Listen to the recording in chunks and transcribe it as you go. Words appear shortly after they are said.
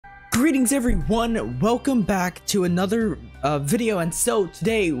Greetings everyone, welcome back to another video. And so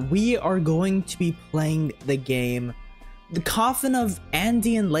today we are going to be playing the game The Coffin of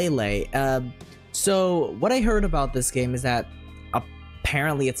Andy and Lele. So what I heard about this game is that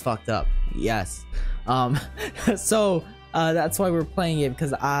apparently it's fucked up. Yes. So that's why we're playing it,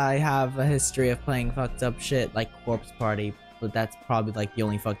 because I have a history of playing fucked up shit like Corpse Party, but that's probably like the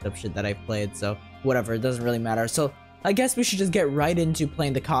only fucked up shit that I've played, so whatever, it doesn't really matter. So I guess we should just get right into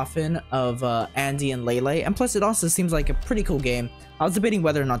playing The Coffin of Andy and Lele, and plus it also seems like a pretty cool game. I was debating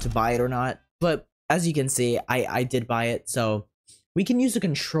whether or not to buy it or not, but as you can see, I did buy it, so we can use a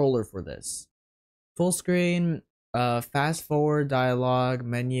controller for this. Full screen, fast forward, dialogue,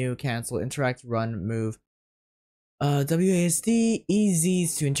 menu, cancel, interact, run, move. WASD,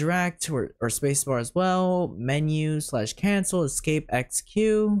 EZs to interact, or spacebar as well, menu / cancel, escape,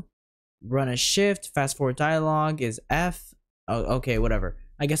 XQ. Run a shift, fast forward dialogue is F. Oh, okay, whatever.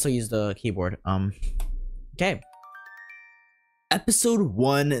 I guess I'll use the keyboard. Okay. Episode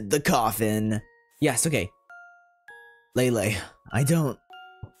 1, The Coffin. Yes, okay. Lele, I don't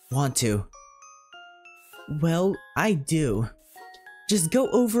want to. Well, I do. Just go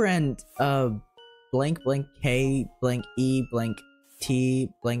over and, blank blank K, blank E, blank T,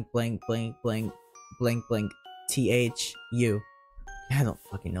 blank blank blank blank blank blank TH U. I don't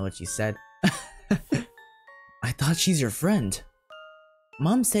fucking know what she said. I thought she's your friend.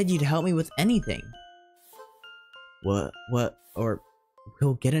 Mom said you'd help me with anything. What, or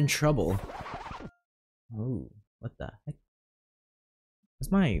we'll get in trouble. Oh, what the heck? Is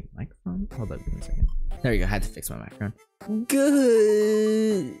my microphone? Hold up, give me a second. There you go, I had to fix my microphone.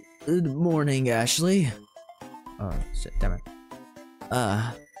 Good morning, Ashley. Oh, shit, damn it.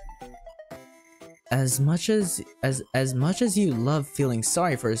 As much as you love feeling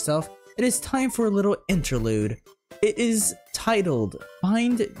sorry for yourself, it is time for a little interlude. It is titled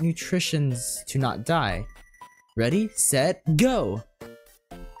Find Nutritions to Not Die. Ready, set, go!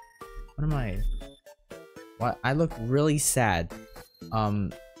 What am I? What? I look really sad.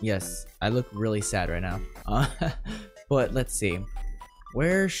 Yes, I look really sad right now. But let's see.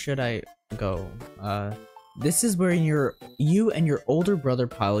 Where should I go? This is where you and your older brother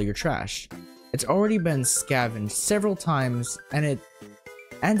pile your trash. It's already been scavenged several times, and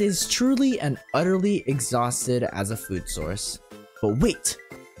is truly and utterly exhausted as a food source. But wait,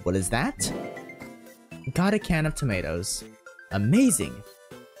 what is that? Got a can of tomatoes. Amazing!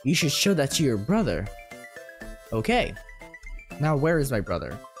 You should show that to your brother. Okay. Now where is my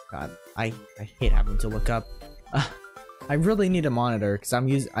brother? God, I hate having to look up. I really need a monitor, because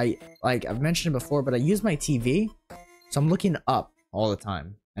I've mentioned it before, but I use my TV, so I'm looking up all the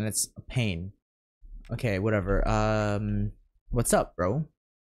time, and it's a pain. Okay, whatever. What's up, bro?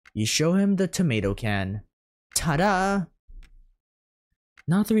 You show him the tomato can. Ta-da!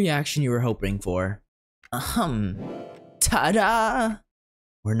 Not the reaction you were hoping for. Ta-da!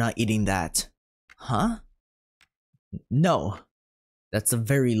 We're not eating that. Huh? No. That's the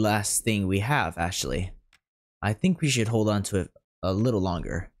very last thing we have, Ashley. I think we should hold on to it a little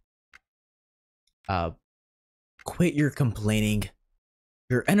longer. Quit your complaining.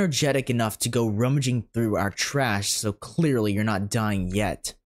 You're energetic enough to go rummaging through our trash, so clearly you're not dying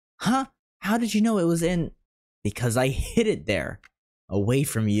yet. Huh? How did you know it was in? Because I hid it there, away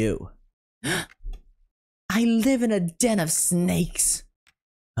from you. I live in a den of snakes.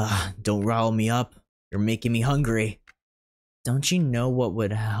 Don't rile me up. You're making me hungry. Don't you know what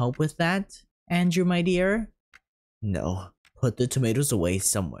would help with that, Andrew, my dear? No. Put the tomatoes away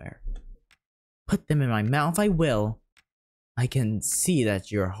somewhere. Put them in my mouth, I will. I can see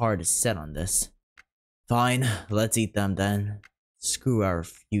that your heart is set on this. Fine, let's eat them then. Screw our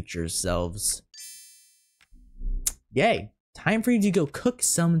future selves. Yay! Time for you to go cook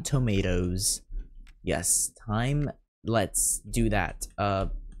some tomatoes. Yes, time. Let's do that.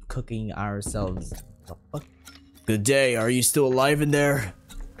 Cooking ourselves. The fuck? Good day, are you still alive in there?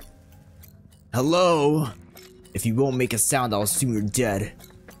 Hello? If you won't make a sound, I'll assume you're dead.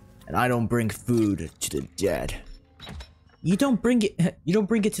 And I don't bring food to the dead. You don't bring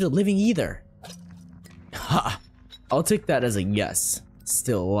it to the living either. Ha! I'll take that as a yes.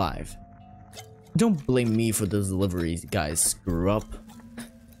 Still alive. Don't blame me for those deliveries, guys. Screw up.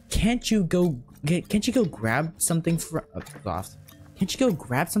 Can't you go grab something from Can't you go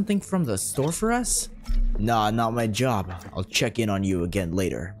grab something from the store for us? Nah, not my job. I'll check in on you again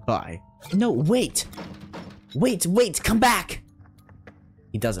later. Bye. No, wait. Wait, come back.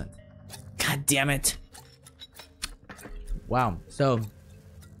 He doesn't. God damn it. Wow, so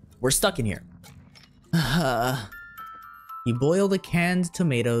we're stuck in here. You boil the canned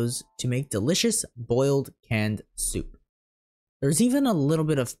tomatoes to make delicious boiled canned soup. There's even a little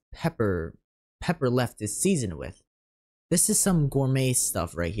bit of pepper left to season with. This is some gourmet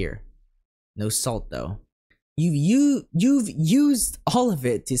stuff right here. No salt though. You've used all of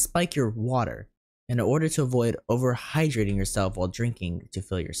it to spike your water in order to avoid overhydrating yourself while drinking to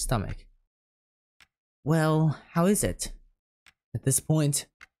fill your stomach. Well, how is it? At this point,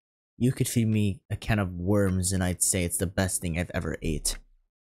 you could feed me a can of worms and I'd say it's the best thing I've ever ate.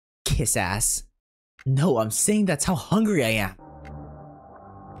 Kiss ass. No, I'm saying that's how hungry I am.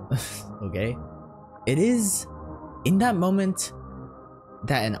 Okay. It is in that moment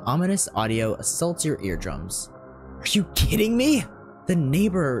that an ominous audio assaults your eardrums. Are you kidding me? The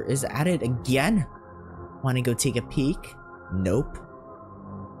neighbor is at it again? Wanna go take a peek? Nope.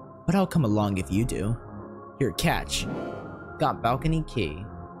 But I'll come along if you do. Here, catch. Got balcony key.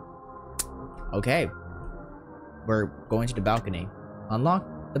 Okay. We're going to the balcony.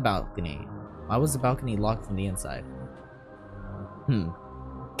 Unlock the balcony. Why was the balcony locked from the inside?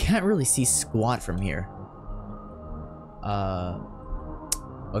 Can't really see squat from here.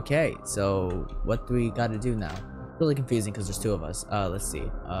 Okay, so what do we gotta do now? Really confusing because there's two of us. Let's see.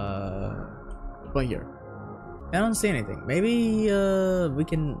 Right here. I don't see anything. Maybe, we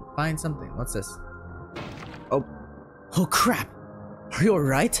can find something. What's this? Oh crap! Are you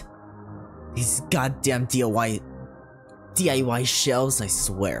alright? These goddamn DIY shelves, I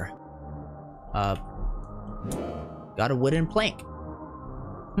swear. Got a wooden plank.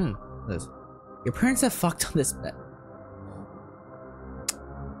 This. Your parents have fucked on this bed.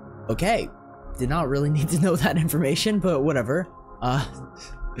 Okay. Did not really need to know that information, but whatever.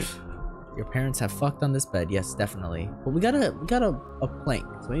 Your parents have fucked on this bed, yes, definitely. But we got a plank,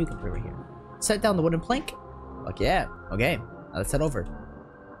 so maybe you can put it over here. Set down the wooden plank. Fuck yeah. Okay, now let's head over.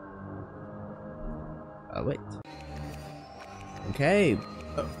 Wait. Okay.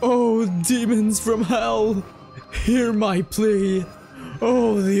 Oh, demons from hell, hear my plea.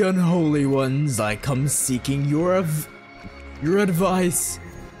 Oh, the unholy ones, I come seeking your advice.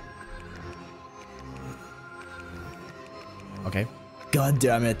 Okay. God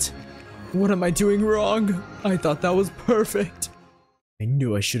damn it. What am I doing wrong? I thought that was perfect. I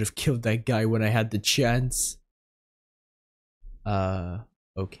knew I should have killed that guy when I had the chance.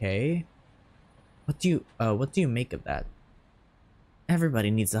 Okay. What do you make of that?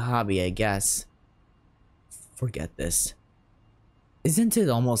 Everybody needs a hobby, I guess. Forget this. Isn't it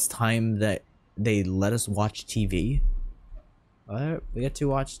almost time that they let us watch TV? What? We get to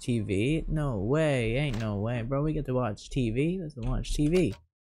watch TV? No way, ain't no way, bro. We get to watch TV? Let's watch TV.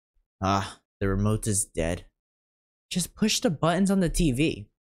 Ah, the remote is dead. Just push the buttons on the TV.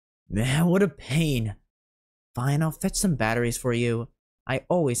 Man, what a pain. Fine, I'll fetch some batteries for you. I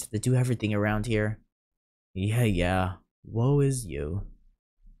always have to do everything around here. Yeah. Woe is you.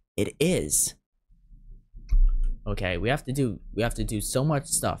 It is. Okay, we have to do so much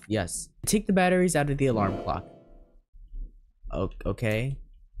stuff. Yes. Take the batteries out of the alarm clock. Okay.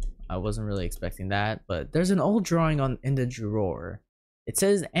 I wasn't really expecting that, but there's an old drawing in the drawer. It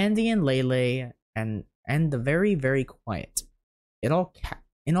says Andy and Lele and the very, very quiet. In all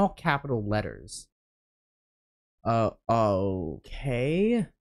capital letters. Okay.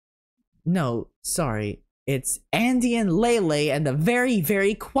 No, sorry. It's Andy and Lele and the very,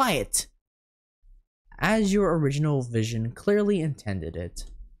 very quiet. As your original vision clearly intended it.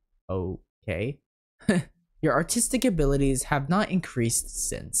 Okay. Your artistic abilities have not increased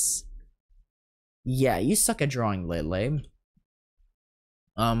since. Yeah, you suck at drawing, Lele.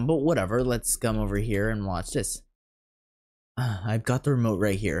 But whatever, let's come over here and watch this. I've got the remote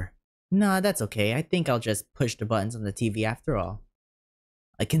right here. Nah, that's okay. I think I'll just push the buttons on the TV after all.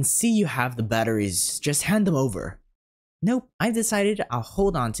 I can see you have the batteries. Just hand them over. Nope, I've decided I'll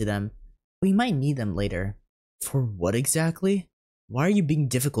hold on to them. We might need them later. For what exactly? Why are you being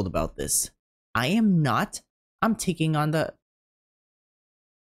difficult about this? I am not. I'm taking on the...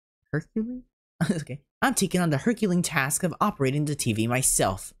 Hercules? Okay. I'm taking on the Herculean task of operating the TV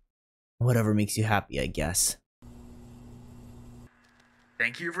myself. Whatever makes you happy, I guess.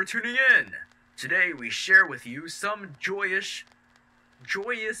 Thank you for tuning in. Today we share with you some joyous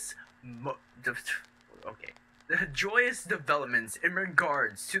developments in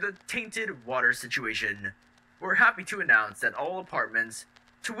regards to the tainted water situation. We're happy to announce that all apartments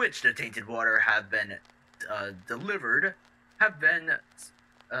to which the tainted water have been delivered have been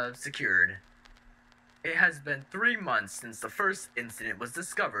secured. It has been 3 months since the first incident was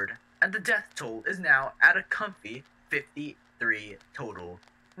discovered, and the death toll is now at a comfy 53 total.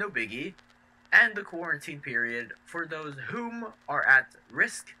 No biggie. And the quarantine period for those whom are at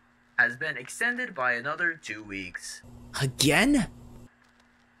risk has been extended by another 2 weeks. Again?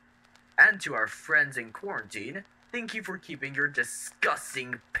 And to our friends in quarantine, thank you for keeping your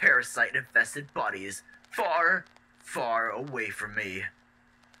disgusting parasite-infested bodies far, far away from me.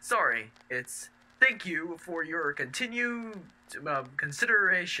 Sorry, it's thank you for your continued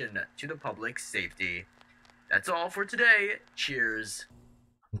consideration to the public's safety. That's all for today. Cheers.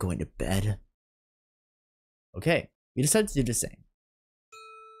 I'm going to bed. Okay, we decided to do the same.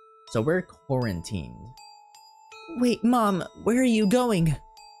 So we're quarantined. Wait, Mom, where are you going?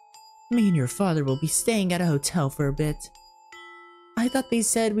 Me and your father will be staying at a hotel for a bit. I thought they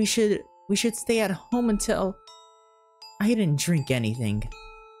said we should stay at home until... I didn't drink anything.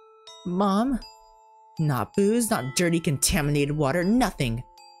 Mom? Not booze, not dirty contaminated water, nothing.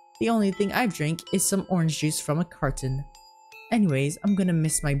 The only thing I've drank is some orange juice from a carton. Anyways, I'm gonna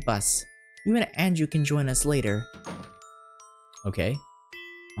miss my bus. You and Andrew can join us later. Okay.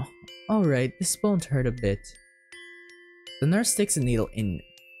 Oh, alright, this won't hurt a bit. The nurse sticks a needle in.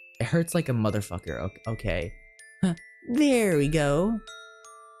 It hurts like a motherfucker. Okay. Huh. There we go.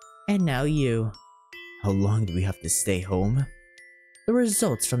 And now you. How long do we have to stay home? The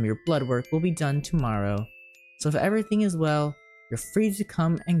results from your blood work will be done tomorrow. So if everything is well, you're free to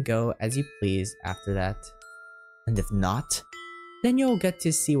come and go as you please after that. And if not, then you'll get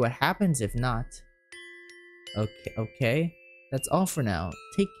to see what happens if not. Okay. That's all for now.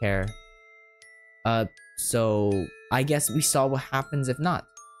 Take care. So I guess we saw what happens if not.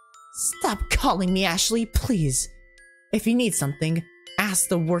 Stop calling me Ashley, please. If you need something, ask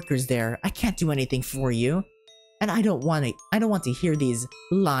the workers there. I can't do anything for you. And I don't want to hear these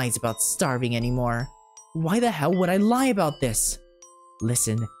lies about starving anymore. Why the hell would I lie about this?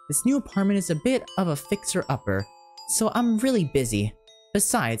 Listen, this new apartment is a bit of a fixer-upper, so I'm really busy.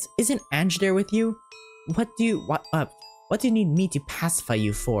 Besides, isn't Ange there with you? What do you need me to pacify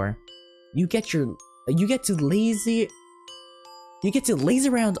you for? You get to laze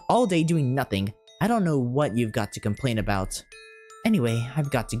around all day doing nothing. I don't know what you've got to complain about. Anyway,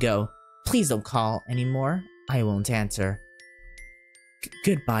 I've got to go. Please don't call anymore. I won't answer.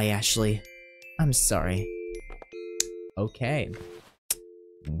 Goodbye, Ashley. I'm sorry. Okay.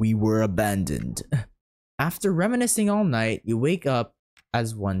 We were abandoned. After reminiscing all night, you wake up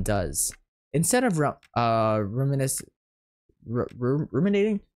as one does. Instead of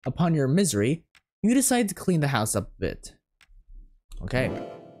ruminating upon your misery, you decide to clean the house up a bit. Okay.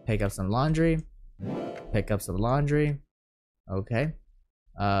 Pick up some laundry. Okay.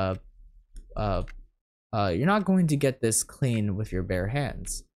 You're not going to get this clean with your bare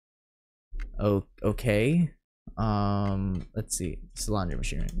hands. Okay. Let's see. It's a laundry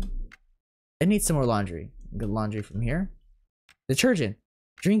machine. It needs some more laundry. Good laundry from here. Detergent.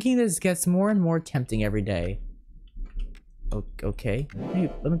 Drinking this gets more and more tempting every day. Okay.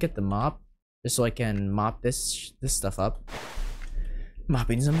 Let me get the mop, just so I can mop this stuff up.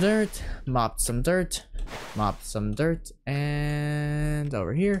 Mopping some dirt. Mopped some dirt. Mopped some dirt. And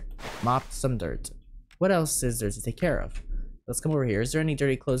over here, mopped some dirt. What else is there to take care of? Let's come over here. Is there any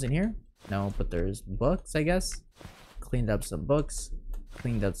dirty clothes in here? No, but there's books, I guess. Cleaned up some books.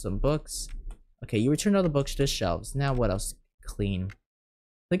 Cleaned up some books. Okay, you returned all the books to the shelves. Now what else? Clean.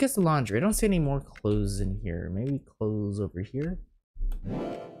 I guess the laundry. I don't see any more clothes in here. Maybe clothes over here?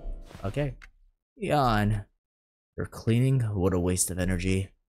 Okay. Yawn. You're cleaning? What a waste of energy.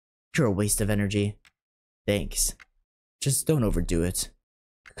 You're a waste of energy. Thanks. Just don't overdo it.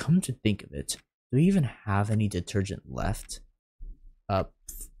 Come to think of it, do we even have any detergent left?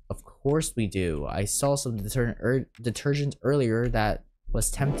 Of course we do. I saw some detergent earlier that was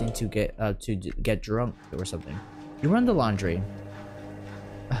tempting to get drunk or something. You run the laundry.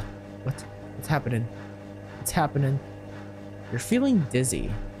 What's happening? What's happening? You're feeling dizzy.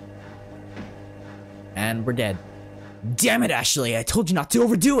 And we're dead. Damn it, Ashley! I told you not to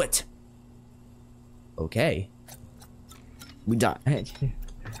overdo it! Okay. We died.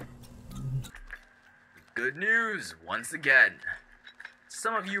 Good news, once again.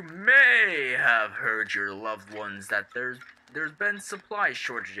 Some of you may have heard your loved ones that there's been supply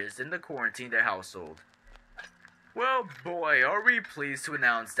shortages in the quarantined household. Well, boy, are we pleased to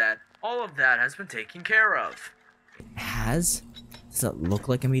announce that all of that has been taken care of. Has? Does that look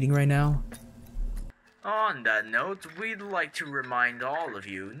like a meeting right now? On that note, we'd like to remind all of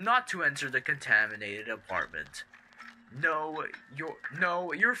you not to enter the contaminated apartment. No,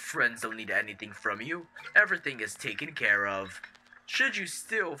 your friends don't need anything from you. Everything is taken care of. Should you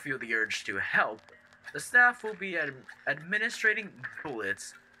still feel the urge to help, the staff will be administrating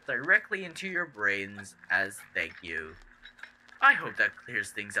bullets directly into your brains as thank you. I hope that clears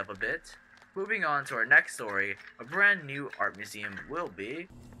things up a bit. Moving on to our next story, a brand new art museum will be...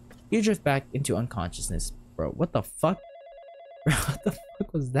 You drift back into unconsciousness. Bro, what the fuck? Bro, what the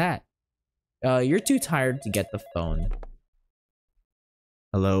fuck was that? You're too tired to get the phone.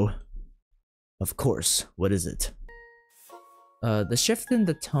 Hello? Of course, what is it? The shift in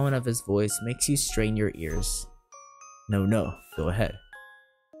the tone of his voice makes you strain your ears. No, go ahead.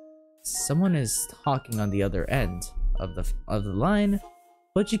 Someone is talking on the other end of the line,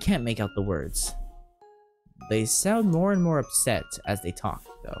 but you can't make out the words. They sound more and more upset as they talk,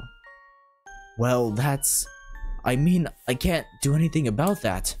 though. Well, I mean, I can't do anything about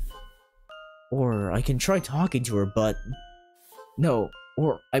that. Or I can try talking to her, but... No,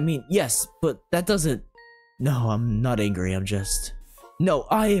 or, I mean, yes, but that doesn't... No, I'm not angry, I'm just... No,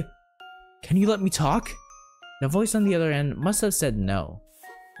 Can you let me talk? The voice on the other end must have said no.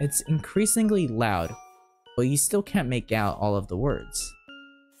 It's increasingly loud, but you still can't make out all of the words.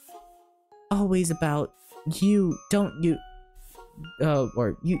 Always about you don't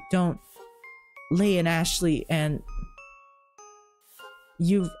Lay and Ashley, and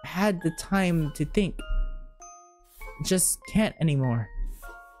you've had the time to think. Just can't anymore.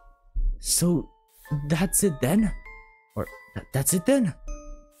 So that's it then? Or that's it then?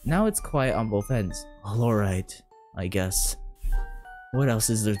 Now it's quiet on both ends. Well, alright, I guess. What else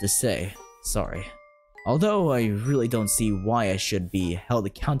is there to say? Sorry. Although I really don't see why I should be held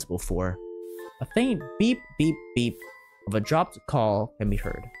accountable for. A faint beep beep beep of a dropped call can be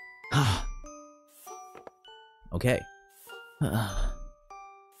heard. Okay.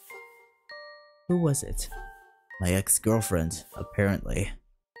 Who was it? My ex-girlfriend, apparently.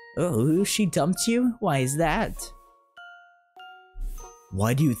 Oh, she dumped you? Why is that?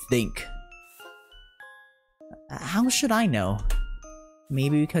 Why do you think? How should I know?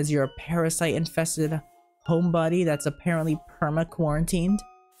 Maybe because you're a parasite-infested homebody that's apparently perma-quarantined?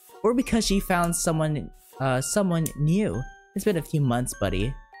 Or because she found someone new? It's been a few months,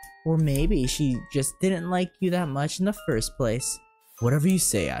 buddy. Or maybe she just didn't like you that much in the first place. Whatever you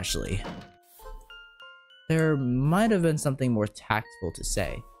say, Ashley. There might have been something more tactful to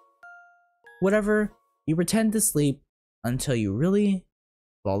say. Whatever, you pretend to sleep until you really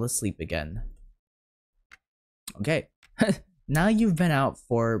fall asleep again. Okay, now you've been out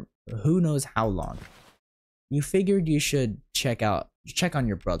for who knows how long. You figured you should check on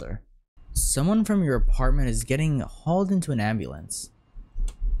your brother. Someone from your apartment is getting hauled into an ambulance.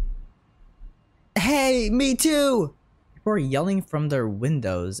 Hey, me too! People are yelling from their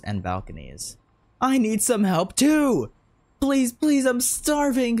windows and balconies. I need some help too! Please, please, I'm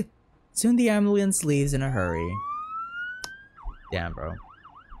starving! Soon the ambulance leaves in a hurry. Damn, bro.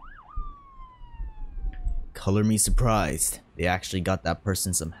 Color me surprised. They actually got that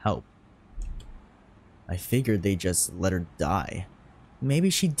person some help. I figured they just let her die. Maybe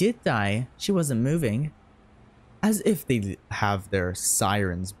she did die. She wasn't moving. As if they have their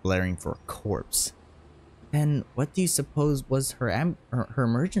sirens blaring for a corpse. Then what do you suppose was her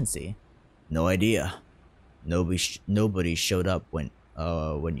emergency? No idea. Nobody showed up when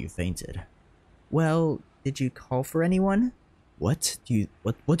you fainted. Well, did you call for anyone? What do you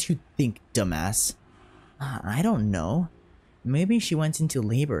think, dumbass? I don't know. Maybe she went into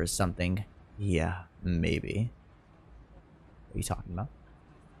labor or something. Yeah, maybe. What are you talking about?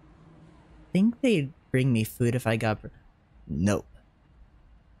 Think they'd bring me food if I got... Nope.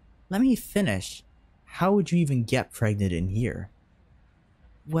 Let me finish. How would you even get pregnant in here?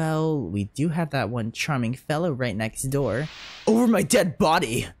 Well, we do have that one charming fellow right next door. Over my dead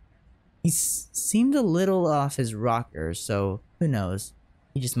body! He seemed a little off his rocker, so who knows?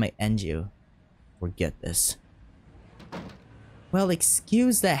 He just might end you. Forget this. Well,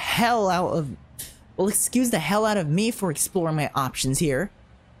 excuse the hell out of me for exploring my options here.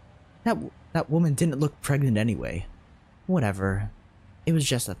 That woman didn't look pregnant anyway. Whatever. It was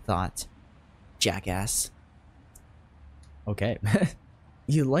just a thought. Jackass. Okay.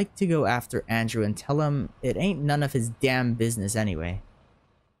 You like to go after Andrew and tell him it ain't none of his damn business anyway.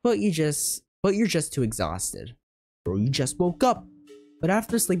 But you're just too exhausted. Or you just woke up. But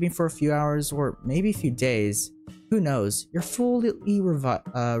after sleeping for a few hours or maybe a few days, who knows, you're fully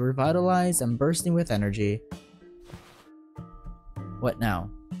revitalized and bursting with energy. What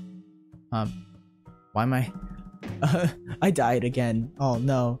now? Why am I... I died again. Oh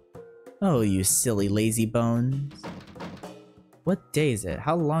no. Oh, you silly lazy bones. What day is it?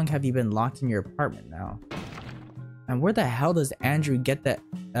 How long have you been locked in your apartment now? And where the hell does Andrew get the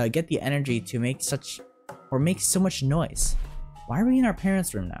energy to make so much noise? Why are we in our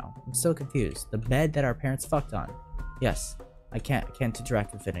parents' room now? I'm so confused. The bed that our parents fucked on. Yes, I can't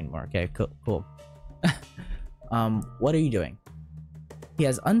interact with it anymore. Okay, cool. What are you doing? He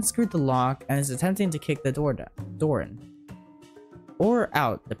has unscrewed the lock and is attempting to kick the door in. Or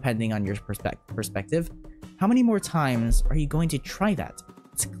out, depending on your perspective. How many more times are you going to try that?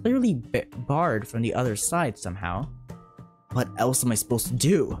 It's clearly barred from the other side somehow. What else am I supposed to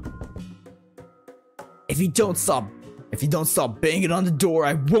do? If you don't stop banging on the door,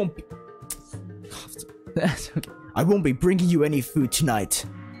 I won't be... I won't be bringing you any food tonight.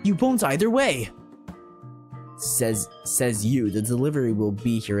 You won't either way. Says you, the delivery will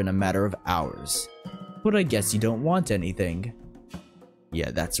be here in a matter of hours. But I guess you don't want anything. Yeah,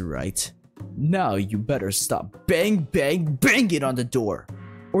 that's right. Now you better stop banging on the door.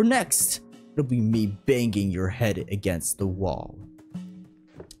 Or next, it'll be me banging your head against the wall.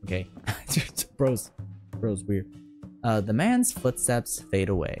 Okay. Bro's weird. The man's footsteps fade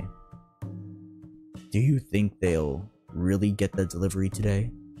away. Do you think they'll really get the delivery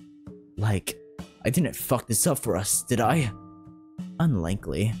today? Like, I didn't fuck this up for us, did I?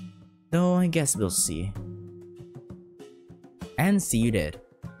 Unlikely. Though I guess we'll see. And see you did.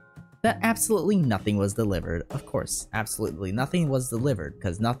 That absolutely nothing was delivered. Of course, absolutely nothing was delivered,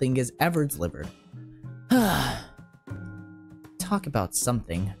 because nothing is ever delivered. Talk about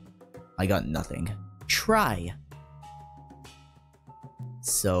something. I got nothing. Try.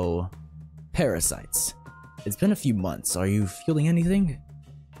 So, parasites. It's been a few months. Are you feeling anything?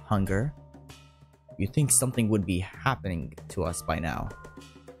 Hunger? You'd think something would be happening to us by now.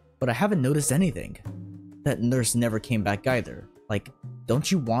 But I haven't noticed anything. That nurse never came back either. Like,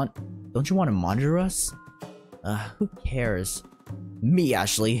 don't you want to monitor us? Who cares? Me,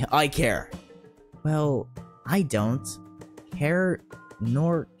 Ashley. I care. Well, I don't care,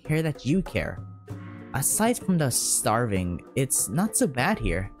 nor care that you care. Aside from the starving, it's not so bad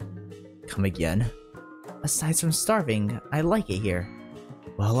here. Come again. Aside from starving, I like it here.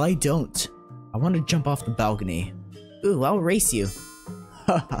 Well, I don't. I want to jump off the balcony. Ooh, I'll race you.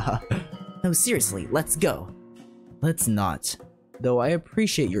 Hahaha. No, seriously, let's go. Let's not. Though I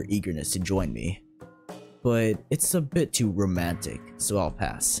appreciate your eagerness to join me. But it's a bit too romantic, so I'll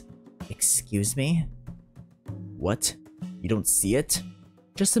pass. Excuse me? What? You don't see it?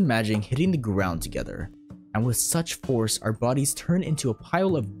 Just imagine hitting the ground together, and with such force our bodies turn into a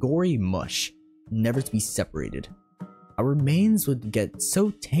pile of gory mush, never to be separated. Our remains would get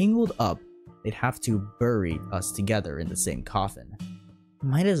so tangled up, they'd have to bury us together in the same coffin.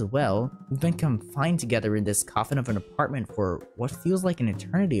 Might as well. We've been confined together in this coffin of an apartment for what feels like an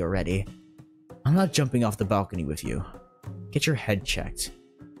eternity already. I'm not jumping off the balcony with you. Get your head checked.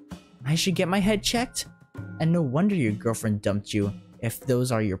 I should get my head checked? And no wonder your girlfriend dumped you if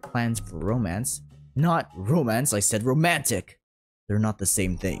those are your plans for romance. Not romance, I said romantic! They're not the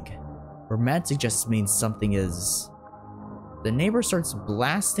same thing. Romantic just means something is... The neighbor starts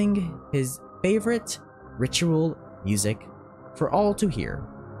blasting his favorite ritual music for all to hear.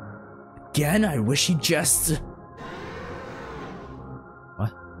 Again, I wish he just...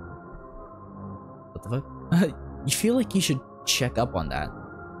 What? What the fuck? You feel like you should check up on that.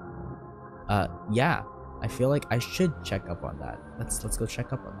 Yeah. I feel like I should check up on that. Let's go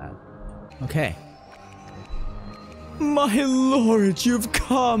check up on that. Okay. My lord, you've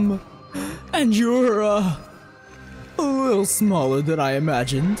come! And you're, a little smaller than I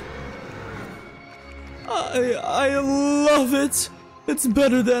imagined. I love it! It's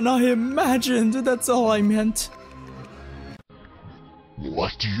better than I imagined, that's all I meant.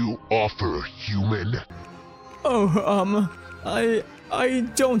 What do you offer, human? Oh, I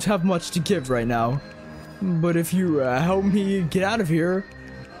don't have much to give right now. But if you help me get out of here,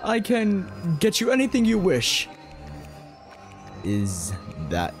 I can get you anything you wish. Is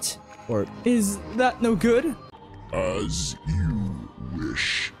that no good? As you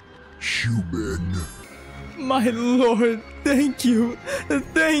wish, human. My lord, thank you!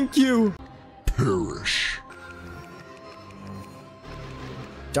 Thank you! Perish.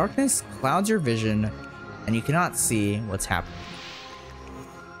 Darkness clouds your vision, and you cannot see what's happening.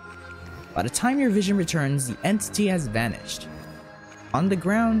 By the time your vision returns, the entity has vanished. On the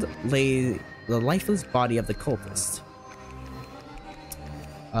ground lay the lifeless body of the cultist.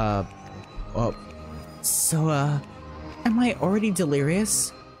 Am I already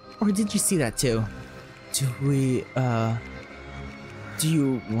delirious? Or did you see that too? Do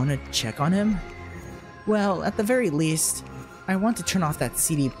you want to check on him? Well, at the very least, I want to turn off that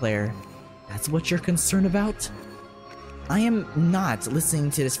CD player. That's what you're concerned about? I am not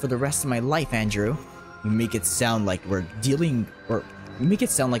listening to this for the rest of my life, Andrew. You make it sound like we're going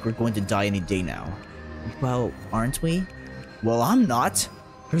to die any day now. Well, aren't we? Well, I'm not.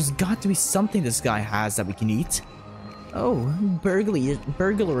 There's got to be something this guy has that we can eat. Oh,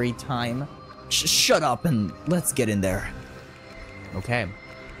 burglary time. Shut up and let's get in there. Okay.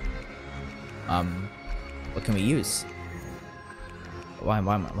 What can we use? Why am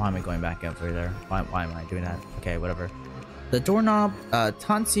I going back over there? Why am I doing that? Okay, whatever. The doorknob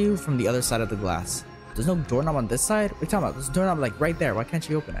taunts you from the other side of the glass. There's no doorknob on this side? What are you talking about? There's a doorknob like right there. Why can't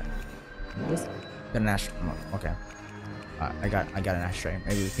you open it? Got an ashtray. Oh, okay. I got an ashtray.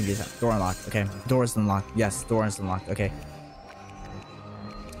 Maybe we can use that. Door unlocked. Okay. Door is unlocked. Yes, door is unlocked. Okay.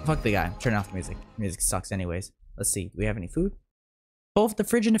 Fuck the guy. Turn off the music. Music sucks anyways. Let's see. Do we have any food? Both the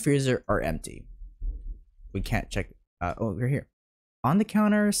fridge and the freezer are empty. We can't check. Oh, we're here. On the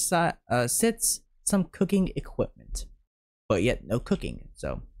counter sits some cooking equipment, but yet no cooking.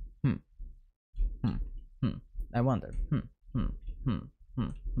 So, I wonder.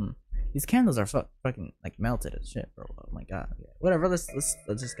 These candles are fucking like melted as shit, bro. Oh my god. Okay. Whatever. Let's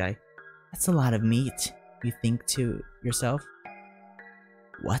this guy. That's a lot of meat. You think to yourself.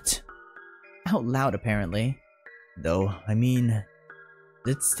 What? Out loud, apparently. Though, I mean,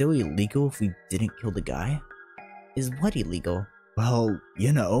 is it still illegal if we didn't kill the guy? Is what illegal? Well,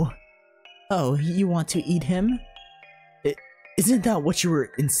 you know. Oh, you want to eat him? Isn't that what you were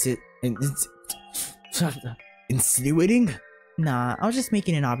insinuating? Nah, I was just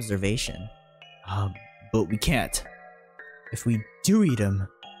making an observation. But we can't. If we do eat him,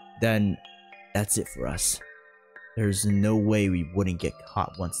 then that's it for us. There's no way we wouldn't get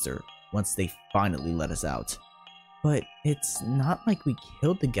caught once they finally let us out. But it's not like we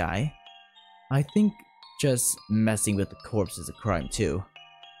killed the guy. I think just messing with the corpse is a crime too.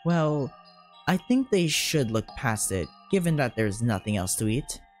 Well, I think they should look past it, given that there's nothing else to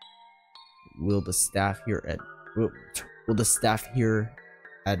eat. Will the staff here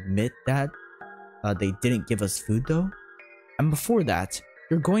admit that they didn't give us food though? And before that,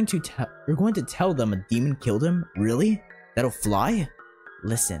 you're going to tell them a demon killed him? Really? That'll fly?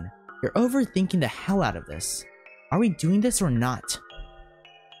 Listen, you're overthinking the hell out of this. Are we doing this or not?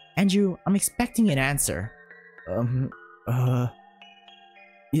 Andrew, I'm expecting an answer.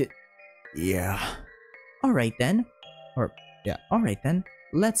 Yeah. Alright then. Alright then.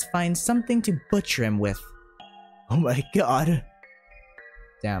 Let's find something to butcher him with. Oh my god.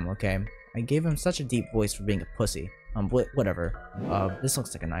 Damn, okay. I gave him such a deep voice for being a pussy. Whatever. This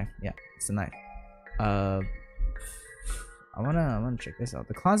looks like a knife. Yeah, it's a knife. I wanna check this out.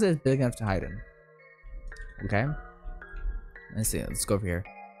 The closet is big enough to hide in. Okay. Let's see. Let's go over here.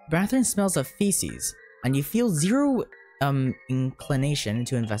 The bathroom smells of feces, and you feel zero inclination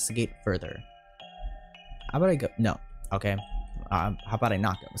to investigate further. How about I go? No. Okay. How about I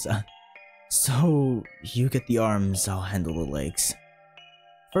not go? So you get the arms. I'll handle the legs.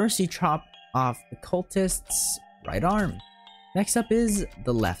 First, you chop off the cultist's right arm. Next up is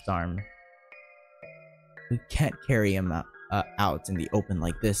the left arm. We can't carry him out in the open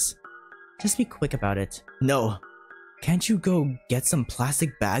like this. Just be quick about it. No. Can't you go get some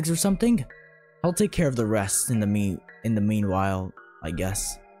plastic bags or something? I'll take care of the rest in the meanwhile, I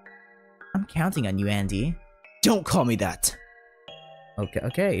guess. I'm counting on you, Andy. Don't call me that.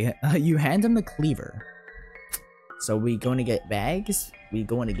 Okay. You hand him the cleaver. So we going to get bags?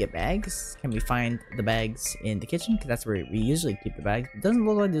 Can we find the bags in the kitchen? Because that's where we usually keep the bags. It doesn't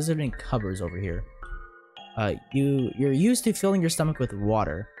look like there's any cupboards over here. You're used to filling your stomach with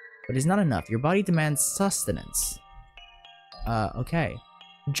water, but it's not enough. Your body demands sustenance. Okay.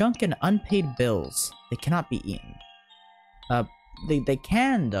 Junk and unpaid bills. They cannot be eaten. They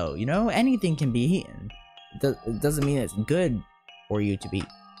can though, you know? Anything can be eaten. It doesn't mean it's good for you to be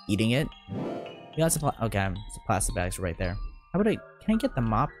eating it. You got some okay, some plastic bags right there. How about can I get the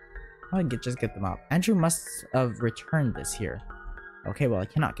mop? How about just get the mop? Andrew must have returned this here. Okay, well I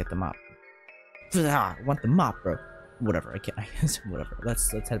cannot get the mop. I want the mop, bro. Whatever, I can't. Whatever.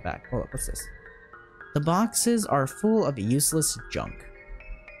 Let's head back. Hold up, what's this? The boxes are full of useless junk.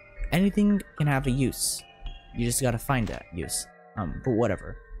 Anything can have a use. You just gotta find that use. But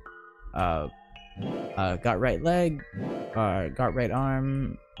whatever. Got right leg, got right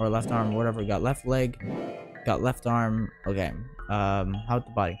arm, or left arm, whatever. Got left leg, got left arm. Okay. How's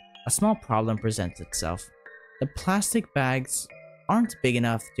the body? A small problem presents itself. The plastic bags aren't big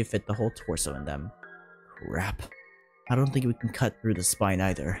enough to fit the whole torso in them. Crap. I don't think we can cut through the spine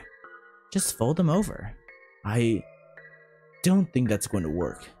either. Just fold them over. I don't think that's going to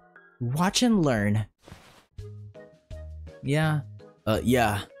work. Watch and learn. Yeah.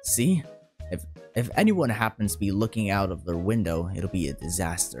 See? If anyone happens to be looking out of their window, it'll be a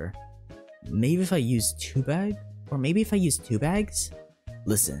disaster. Maybe if I use two bags? Or maybe if I use two bags?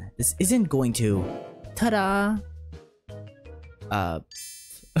 Listen, this isn't going to... Ta-da!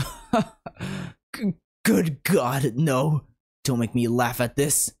 Good God, no! Don't make me laugh at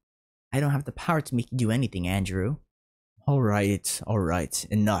this! I don't have the power to make you do anything, Andrew. Alright,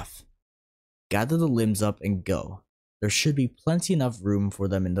 enough. Gather the limbs up and go. There should be plenty enough room for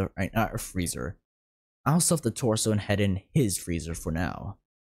them in the freezer. I'll stuff the torso and head in his freezer for now.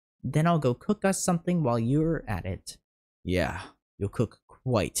 Then I'll go cook us something while you're at it. Yeah, you'll cook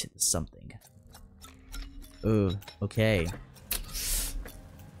quite something. Ooh, okay.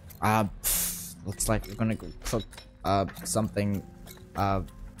 Looks like we're gonna go cook, something.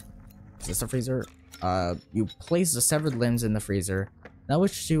 Is this a freezer? You place the severed limbs in the freezer. Now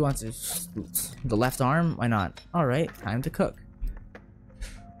which do you want to... The left arm? Why not? Alright, time to cook.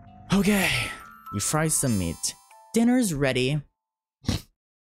 Okay. You fry some meat. Dinner's ready.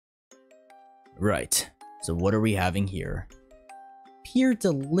 Right. So what are we having here? Pure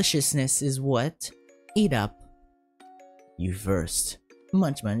deliciousness is what? Eat up. You first.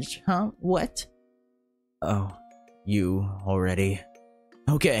 Munch munch, huh? What? Oh, you already?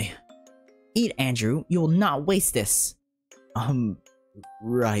 Okay. Eat, Andrew. You will not waste this.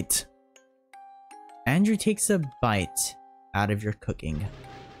 Right. Andrew takes a bite out of your cooking.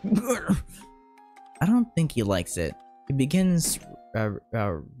 I don't think he likes it. He begins, well,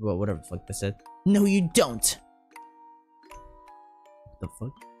 whatever the fuck this said. No, you don't! What the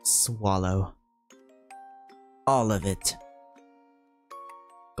fuck? Swallow. All of it.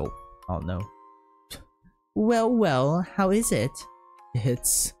 Go. Oh no. Well, how is it?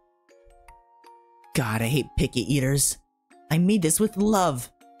 It's... God, I hate picky eaters. I made this with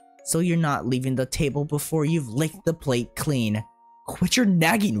love. So you're not leaving the table before you've licked the plate clean. Quit your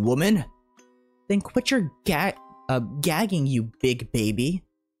nagging, woman! Then quit your gagging, you big baby.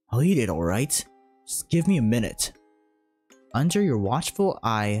 I'll eat it, alright? Just give me a minute. Under your watchful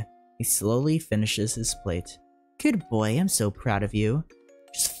eye, he slowly finishes his plate. Good boy, I'm so proud of you.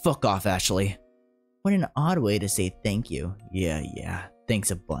 Just fuck off, Ashley. What an odd way to say thank you. Yeah,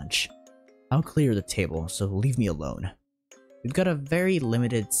 thanks a bunch. I'll clear the table, so leave me alone. We've got a very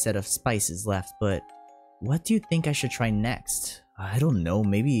limited set of spices left, but what do you think I should try next? I don't know,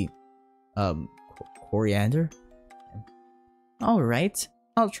 maybe, coriander? Alright,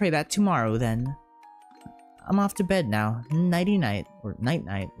 I'll try that tomorrow then. I'm off to bed now. Nighty-night, or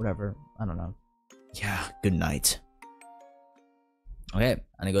night-night, whatever, I don't know. Yeah, good night. Okay, I'm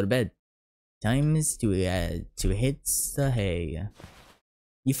gonna go to bed. Time is to hit the hay.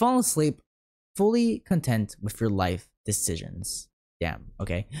 You fall asleep, fully content with your life decisions. Damn,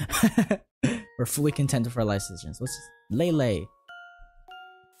 okay. We're fully content with our life decisions. Let's just lay.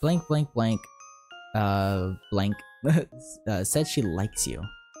 Blank, said she likes you.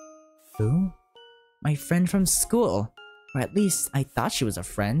 Who? My friend from school. Or at least I thought she was a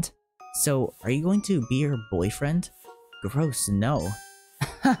friend. So, are you going to be her boyfriend? Gross, no.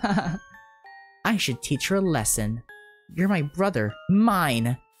 I should teach her a lesson. You're my brother.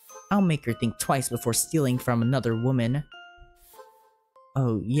 Mine! I'll make her think twice before stealing from another woman.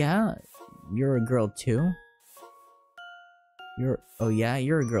 Oh, yeah? You're a girl too? Oh yeah,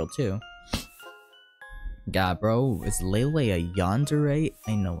 you're a girl too. God, bro, is Lele a yandere?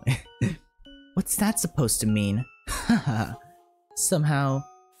 I know it. What's that supposed to mean? Somehow,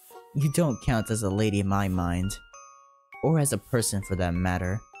 you don't count as a lady in my mind. Or as a person for that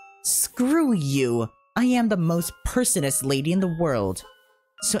matter. Screw you! I am the most personest lady in the world.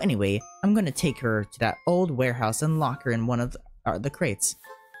 So anyway, I'm gonna take her to that old warehouse and lock her in one of the crates.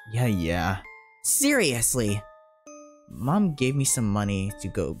 Yeah. Seriously! Mom gave me some money to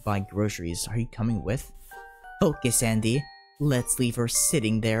go buy groceries. Are you coming with? Focus, Andy. Let's leave her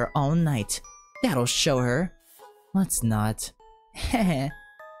sitting there all night. That'll show her. Let's not. Heh.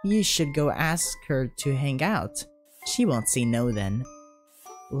 You should go ask her to hang out. She won't say no then.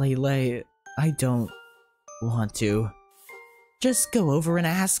 Lele, I don't want to. Just go over and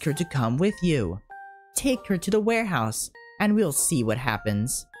ask her to come with you. Take her to the warehouse, and we'll see what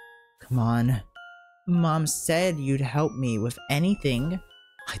happens. Come on. Mom said you'd help me with anything.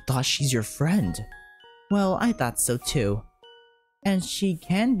 I thought she's your friend. Well, I thought so too. And she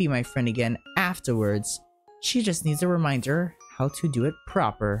can be my friend again afterwards. She just needs a reminder how to do it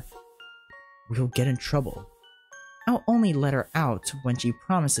proper. We'll get in trouble. I'll only let her out when she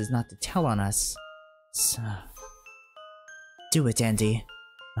promises not to tell on us. So... do it, Andy.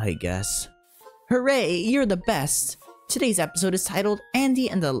 I guess. Hooray, you're the best! Today's episode is titled Andy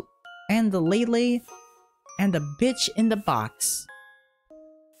and the Lele and the Bitch in the Box.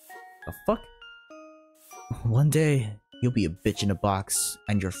 The fuck? One day, you'll be a bitch in a box,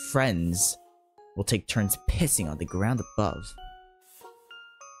 and your friends will take turns pissing on the ground above.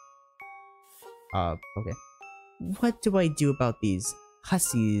 Okay. What do I do about these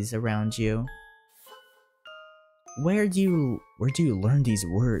hussies around you? Where do you learn these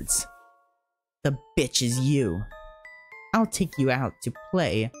words? The bitch is you. I'll take you out to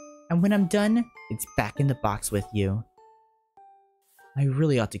play, and when I'm done, it's back in the box with you. I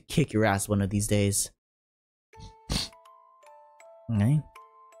really ought to kick your ass one of these days. Okay.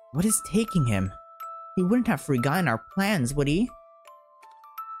 What is taking him? He wouldn't have forgotten our plans, would he?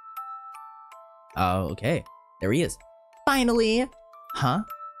 Oh, okay. There he is. Finally! Huh?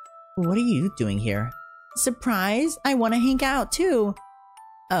 What are you doing here? Surprise! I want to hang out too!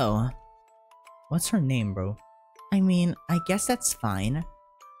 Oh. What's her name, bro? I mean, I guess that's fine.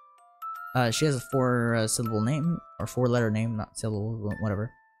 She has a 4-syllable name, or 4-letter name, not syllable,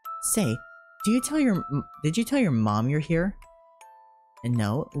 whatever. Say, did you tell your mom you're here?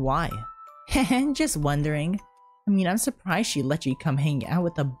 No, why? Just wondering. I mean, I'm surprised she let you come hang out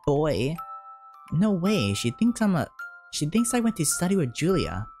with a boy. No way, she thinks I went to study with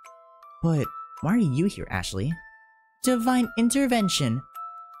Julia. But why are you here, Ashley? Divine intervention.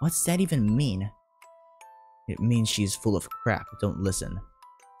 What's that even mean? It means she's full of crap, don't listen.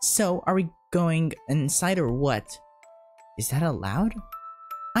 So, are we going inside or what? Is that allowed?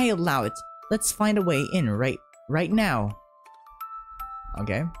 I allow it. Let's find a way in right now.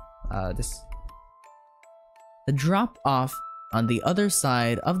 Okay. The drop off on the other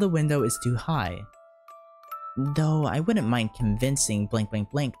side of the window is too high. Though I wouldn't mind convincing blank blank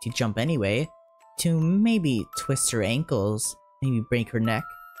blank to jump anyway. To maybe twist her ankles, maybe break her neck.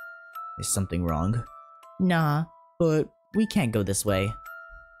 Is something wrong? Nah, but we can't go this way.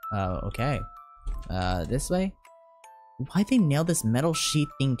 Okay. This way? Why'd they nail this metal sheet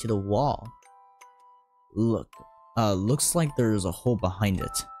thing to the wall? Look, looks like there's a hole behind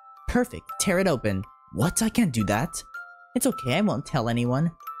it. Perfect, tear it open. What? I can't do that. It's okay, I won't tell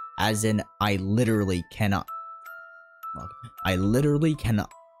anyone. As in, I literally cannot. I literally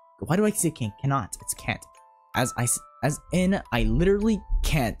cannot. Why do I say cannot? It's can't. As in, I literally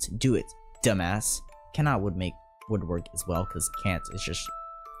can't do it, dumbass. Cannot would work as well, because can't is just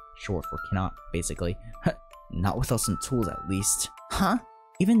short for cannot, basically. Not without some tools, at least. Huh?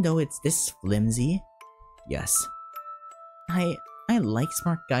 Even though it's this flimsy? Yes. I like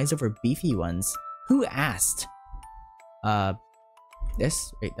smart guys over beefy ones. Who asked?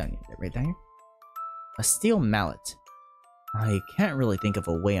 This? Right down here. A steel mallet. I can't really think of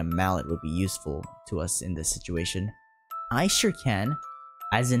a way a mallet would be useful to us in this situation. I sure can.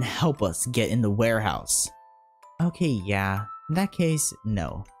 As in help us get in the warehouse. Okay, yeah. In that case,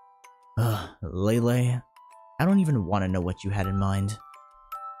 no. Ugh, Lele. I don't even want to know what you had in mind.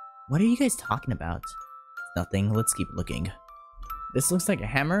 What are you guys talking about? Nothing, let's keep looking. This looks like a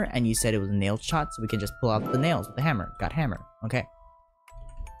hammer, and you said it was a nail shot, so we can just pull out the nails with the hammer. Got hammer. Okay.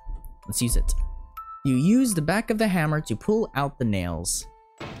 Let's use it. You use the back of the hammer to pull out the nails.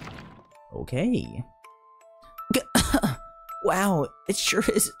 Okay. Wow, it sure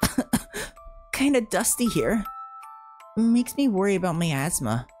is kinda dusty here. Makes me worry about my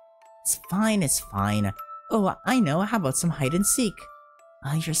asthma. It's fine. Oh, I know, how about some hide and seek?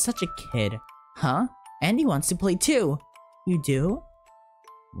 You're such a kid. Huh? Andy wants to play too. You do?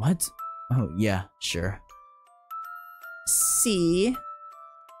 What? Oh, yeah, sure. See?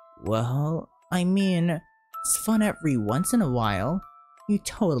 Well, I mean, it's fun every once in a while. You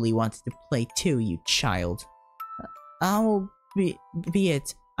totally wanted to play too, you child. I'll be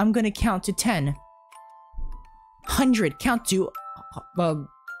it. I'm gonna count to 10. 100, count to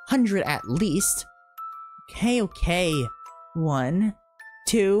 100 at least. Okay. 1,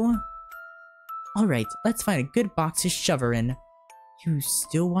 2. Alright, let's find a good box to shove her in. You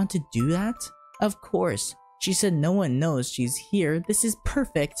still want to do that? Of course. She said no one knows she's here. This is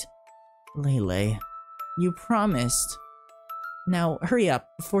perfect. Lele, you promised. Now, hurry up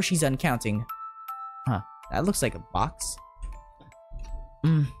before she's done counting. Huh, that looks like a box.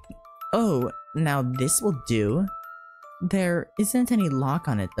 Oh, now this will do. There isn't any lock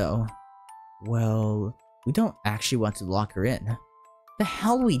on it though. Well, we don't actually want to lock her in. The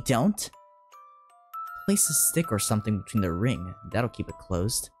hell we don't? Place a stick or something between the ring. That'll keep it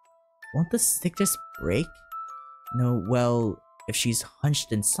closed. Won't the stick just break? No, well, if she's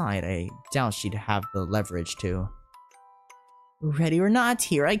hunched inside, I doubt she'd have the leverage to. Ready or not,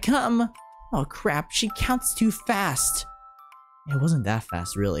 here I come! Oh crap, she counts too fast! It wasn't that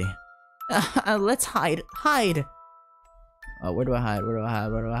fast, really. Let's hide! Hide! Where do I hide? Right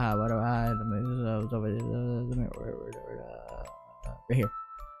here.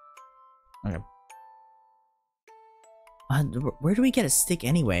 Okay. Where do we get a stick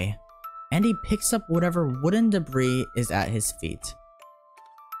anyway? Andy picks up whatever wooden debris is at his feet.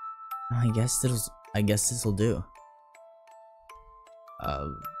 I guess this'll do.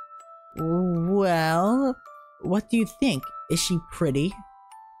 Well, what do you think? Is she pretty?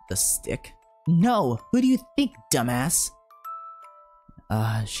 The stick? No! Who do you think, dumbass?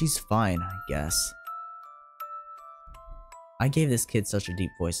 She's fine, I guess. I gave this kid such a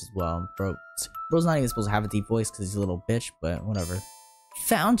deep voice as well. Bro's not even supposed to have a deep voice because he's a little bitch, but whatever.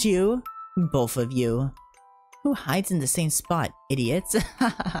 Found you! Both of you. Who hides in the same spot, idiots?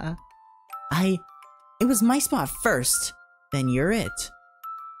 It was my spot first. Then you're it.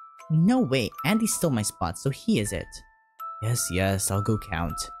 No, wait, Andy stole my spot, so he is it. Yes, I'll go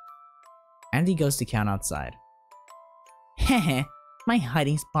count. Andy goes to count outside. Heh, my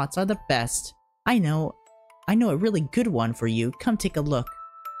hiding spots are the best. I know a really good one for you. Come take a look.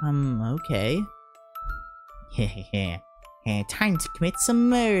 Okay. Heh, time to commit some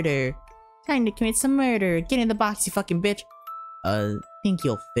murder. Time to commit some murder. Get in the box, you fucking bitch. Think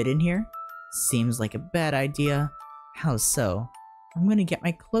you'll fit in here? Seems like a bad idea. How so? I'm gonna get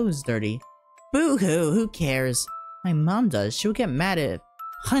my clothes dirty. Boo-hoo, who cares? My mom does. She'll get mad at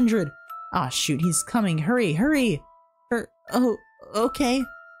 100. Aw, shoot, he's coming. Hurry! Oh, okay.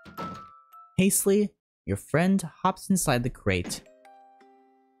 Hastily, your friend hops inside the crate.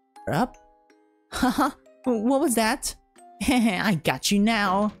 Up? Haha, what was that? I got you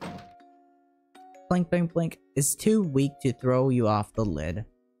now. Blink, blink, blink is too weak to throw you off the lid.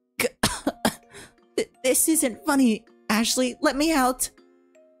 This isn't funny. Ashley, let me out.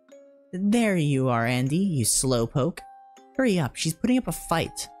 There you are, Andy, you slowpoke. Hurry up, she's putting up a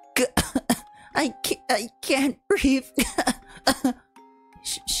fight. I can't breathe.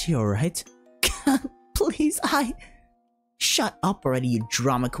 She alright? Please, Shut up already, you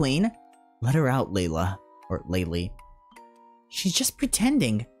drama queen. Let her out, Layla. Or Laylee. She's just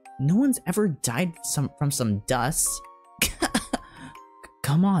pretending. No one's ever died from some dust.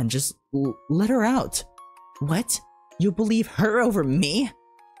 Come on, just let her out. What? You believe her over me?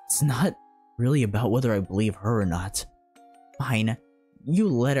 It's not really about whether I believe her or not. Fine. You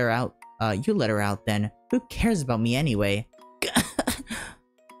let her out then. Who cares about me anyway?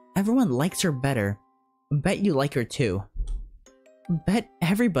 Everyone likes her better. Bet you like her too. Bet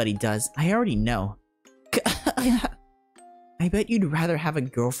everybody does. I already know. I bet you'd rather have a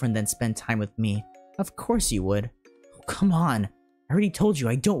girlfriend than spend time with me. Of course you would. Oh, come on. I already told you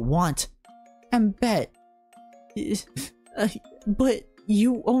I don't want. And bet. But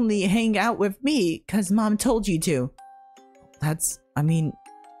you only hang out with me cause mom told you to. I mean,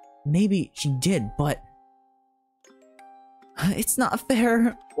 maybe she did, but it's not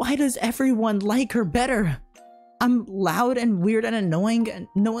fair. Why does everyone like her better? I'm loud and weird and annoying and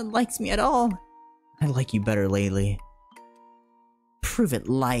no one likes me at all. I like you better lately. Prove it,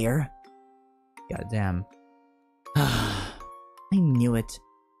 liar. Goddamn. I knew it.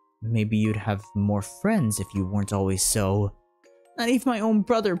 Maybe you'd have more friends if you weren't always so... Not even my own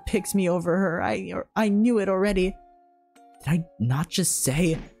brother picks me over her. I knew it already. Did I not just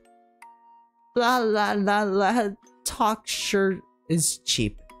say... La la la la, talk sure is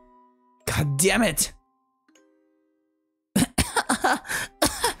cheap. God damn it!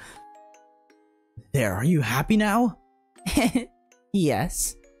 There, are you happy now?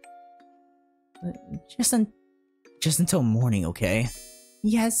 Yes. Just until morning, okay?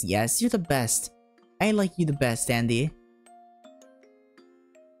 Yes, you're the best. I like you the best, Andy.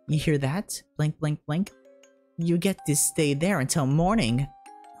 You hear that? Blink, blink, blink. You get to stay there until morning.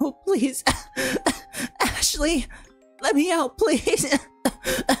 Oh, please. Ashley, let me out, please.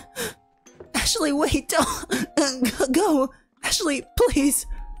 Ashley, wait, don't go. Ashley, please.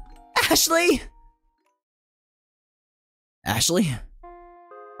 Ashley! Ashley?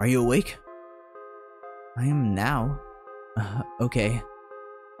 Are you awake? I am now. Okay.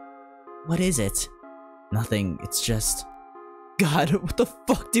 What is it? Nothing, it's just... God, what the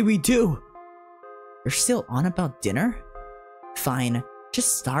fuck did we do? You're still on about dinner? Fine,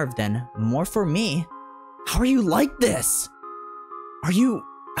 just starve then. More for me. How are you like this? Are you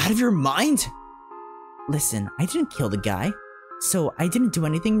out of your mind? Listen, I didn't kill the guy, so I didn't do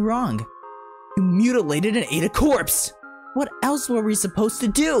anything wrong. You mutilated and ate a corpse! What else were we supposed to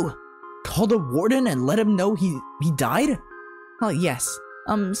do? Call the warden and let him know he died? Oh yes.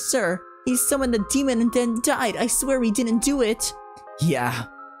 Sir, he summoned a demon and then died. I swear we didn't do it. Yeah.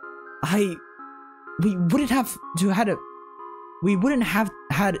 We wouldn't have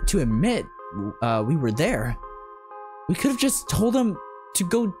had to admit we were there. We could have just told him to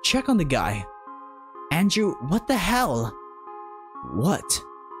go check on the guy. Andrew, what the hell? What?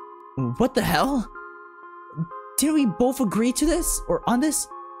 What the hell? Didn't we both agree to this? Or on this?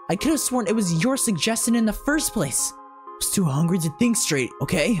 I could have sworn it was your suggestion in the first place. I was too hungry to think straight,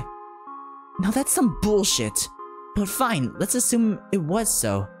 okay? Now that's some bullshit. But fine, let's assume it was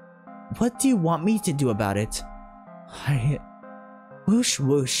so. What do you want me to do about it? Whoosh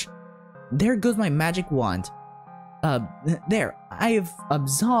whoosh. There goes my magic wand. There. I have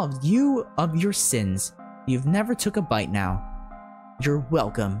absolved you of your sins. You've never took a bite now. You're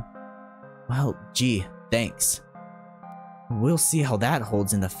welcome. Well, gee, thanks. We'll see how that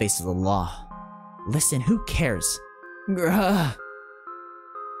holds in the face of the law. Listen, who cares? Grr.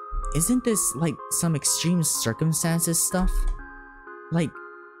 Isn't this like some extreme circumstances stuff? Like,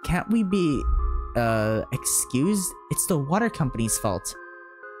 can't we be, excused? It's the water company's fault.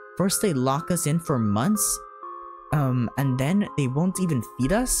 First they lock us in for months, and then they won't even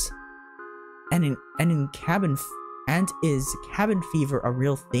feed us? And is cabin fever a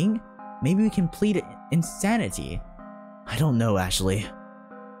real thing? Maybe we can plead insanity. I don't know, Ashley.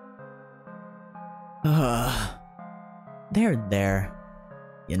 There.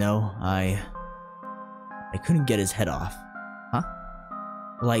 You know, I couldn't get his head off. Huh?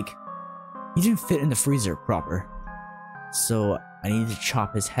 Like, he didn't fit in the freezer proper. So I needed to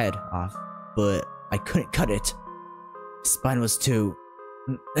chop his head off, but I couldn't cut it. His spine was too...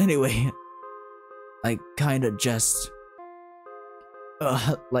 Anyway, I kinda just...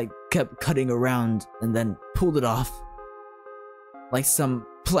 like, kept cutting around and then pulled it off. Like some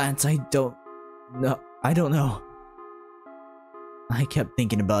plant I don't know. I kept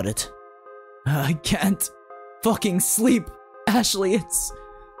thinking about it. I can't fucking sleep, Ashley, it's...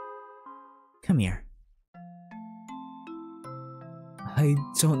 Come here. I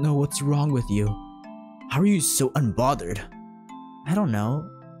don't know what's wrong with you. How are you so unbothered? I don't know.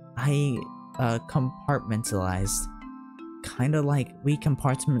 I, compartmentalized. Kinda like we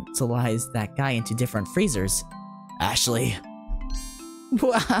compartmentalized that guy into different freezers. Ashley.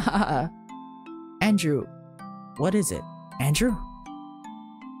 Andrew. What is it? Andrew?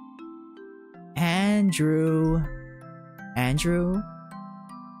 Andrew?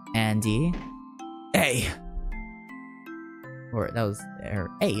 Andy? Hey! Or that was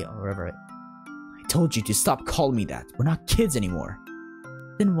A or whatever. I told you to stop calling me that. We're not kids anymore.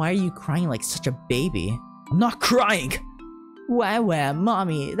 Then why are you crying like such a baby? I'm not crying! Wow,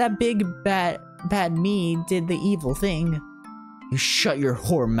 mommy, that big bad me did the evil thing. You shut your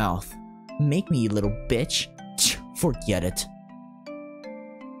whore mouth. Make me, you little bitch. Forget it.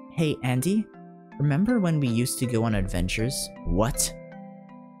 Hey, Andy? Remember when we used to go on adventures? What?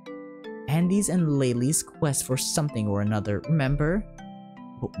 Andy's and Laylee's quest for something or another, remember?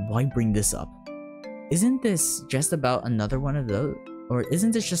 But why bring this up? Isn't this just about another one of those? Or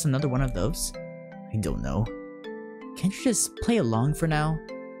isn't this just another one of those? I don't know. Can't you just play along for now?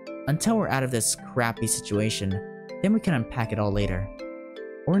 Until we're out of this crappy situation, then we can unpack it all later.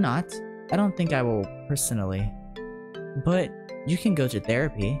 Or not. I don't think I will personally. But you can go to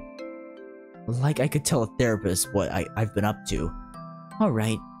therapy. Like I could tell a therapist what I've been up to.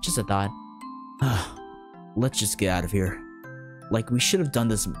 Alright, just a thought. Let's just get out of here. Like we should have done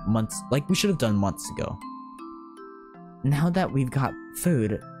this months ago. Now that we've got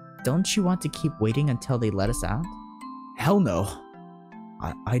food, don't you want to keep waiting until they let us out? Hell no.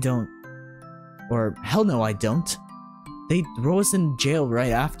 I don't. Or hell no, I don't. They'd throw us in jail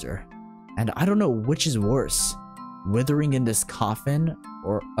right after. And I don't know which is worse. Withering in this coffin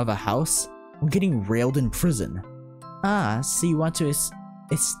or of a house, or getting railed in prison. Ah, so you want to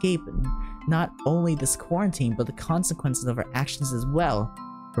escape not only this quarantine, but the consequences of our actions as well.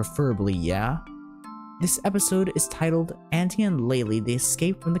 Preferably, yeah? This episode is titled Auntie and Laylee, They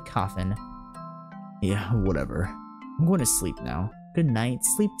Escape from the Coffin. Yeah, whatever. I'm going to sleep now. Good night,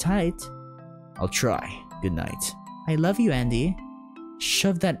 sleep tight. I'll try. Good night. I love you, Andy.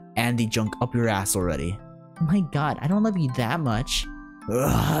 Shove that Andy junk up your ass already. My god, I don't love you that much.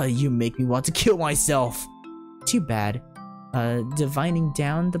 Ugh, you make me want to kill myself. Too bad. Diving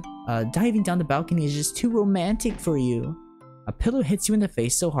down the balcony is just too romantic for you. A pillow hits you in the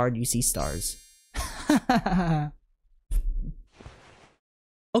face so hard you see stars.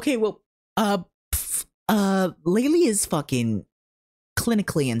 Okay, well, Laylee is fucking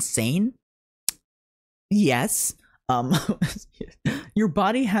clinically insane. Yes. Your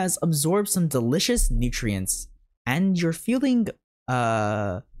body has absorbed some delicious nutrients, and you're feeling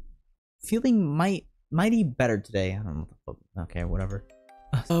mighty better today. I don't know what the fuck. Okay, whatever.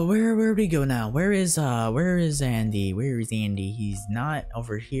 Where do we go now? Where is Andy? Where is Andy? He's not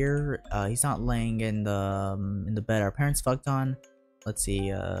over here. He's not laying in the bed our parents fucked on. Let's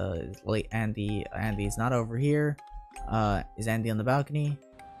see. Late Andy. Andy's not over here. Is Andy on the balcony?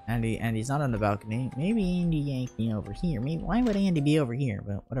 Andy's not on the balcony. Maybe Andy ain't be over here. Maybe why would Andy be over here?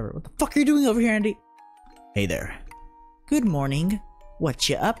 But whatever. What the fuck are you doing over here, Andy? Hey there. Good morning. What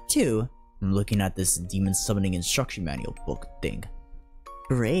you up to? I'm looking at this demon summoning instruction manual book thing.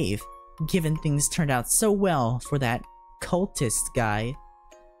 Brave, given things turned out so well for that cultist guy.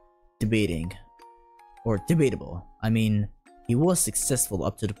 Debating. Or debatable. I mean, he was successful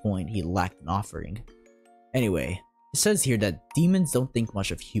up to the point he lacked an offering. Anyway, It says here that demons don't think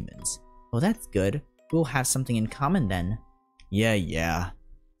much of humans. Well, that's good. We'll have something in common then. Yeah.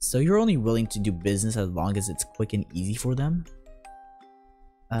 So you're only willing to do business as long as it's quick and easy for them?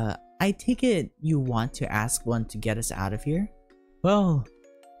 I take it you want to ask one to get us out of here? Well,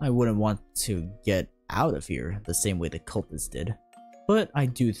 I wouldn't want to get out of here the same way the cultists did. But I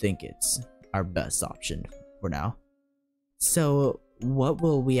do think it's our best option for now. So, what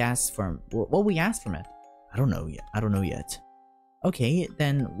will we ask from it? I don't know yet. Okay,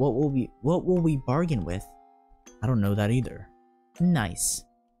 then what will we bargain with? I don't know that either. Nice.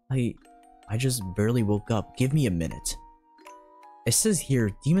 I just barely woke up. Give me a minute. It says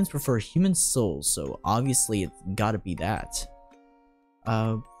here, demons prefer human souls, so obviously it's gotta be that.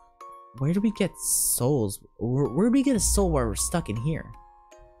 Where do we get souls? Where do we get a soul while we're stuck in here?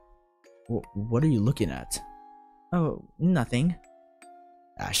 What are you looking at? Oh, nothing.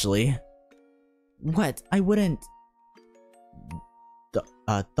 Ashley? What? I wouldn't...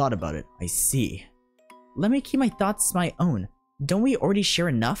 thought about it. I see. Let me keep my thoughts my own. Don't we already share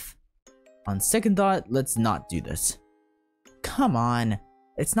enough? On second thought, let's not do this. Come on.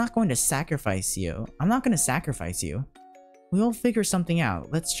 It's not going to sacrifice you. I'm not going to sacrifice you. We'll figure something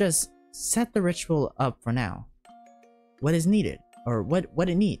out. Let's just set the ritual up for now. What is needed? Or what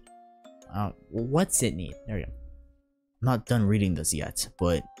it need? What's it need? There we go. I'm not done reading this yet,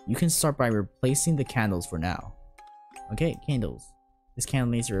 but you can start by replacing the candles for now. Okay, candles. This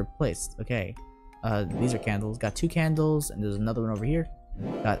candle needs to be replaced. Okay. These are candles. Got 2 candles, and there's another one over here.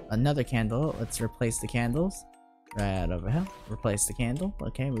 Got another candle. Let's replace the candles. Right over here. Replace the candle.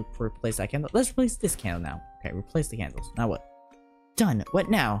 Okay, replace that candle. Let's replace this candle now. Okay, replace the candles. Now what? Done. What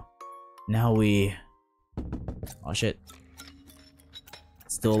now? Now we... Oh shit.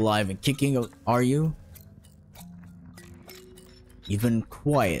 Still alive and kicking, are you? You've been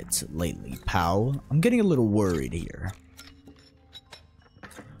quiet lately, pal. I'm getting a little worried here.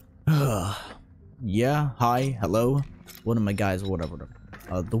 Yeah, hi, hello? One of my guys, whatever.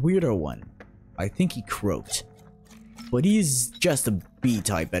 The weirder one. I think he croaked. But he's just a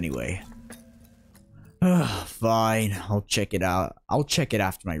B-type anyway. Fine, I'll check it out. I'll check it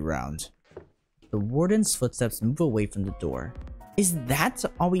after my round. The warden's footsteps move away from the door. Is that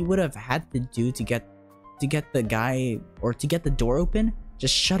all we would have had to do to get the guy, or to get the door open?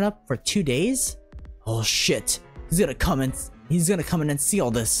 Just shut up for 2 days? Oh shit, he's gonna come in and see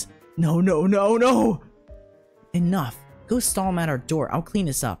all this. No. Enough. Go stall him at our door. I'll clean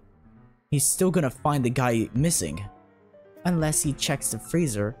this up. He's still gonna find the guy missing. Unless he checks the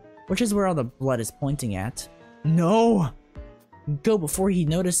freezer, which is where all the blood is pointing at. No! Go before he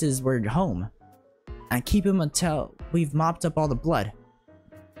notices we're home. And keep him until we've mopped up all the blood.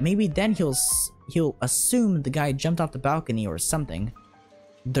 Maybe then he'll assume the guy jumped off the balcony or something.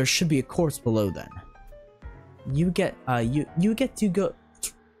 There should be a corpse below then. You get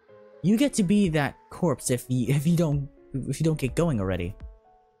to be that corpse if you don't get going already.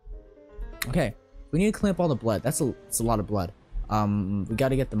 Okay, we need to clean up all the blood. That's a lot of blood. We got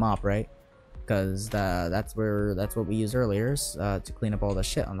to get the mop, right? Because that's what we used earlier to clean up all the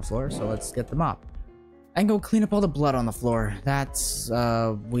shit on the floor. So let's get the mop and go clean up all the blood on the floor. That's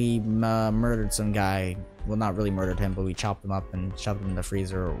we murdered some guy. Well, not really murdered him, but we chopped him up and shoved him in the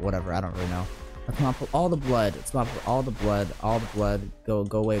freezer or whatever. I don't really know. Let's mop all the blood. Let's mop all the blood. All the blood. Go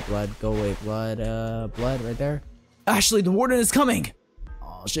away, blood. Go away, blood. Blood right there. Ashley, the warden is coming.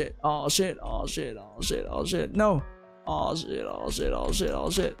 Oh shit. Oh shit. Oh shit. Oh shit. Oh shit. No. Oh shit. Oh shit. Oh shit. Oh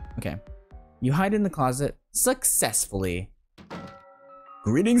shit. Okay. You hide in the closet successfully.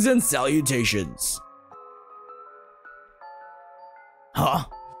 Greetings and salutations. Huh?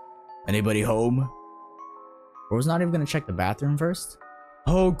 Anybody home? Or was not even gonna check the bathroom first?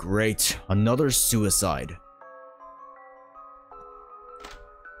 Oh great, another suicide.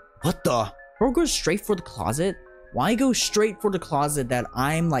 What the? Bro, go straight for the closet? Why go straight for the closet that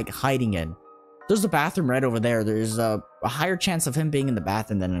I'm like hiding in? There's a bathroom right over there. There's a higher chance of him being in the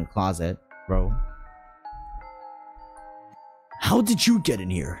bathroom than in the closet, bro. How did you get in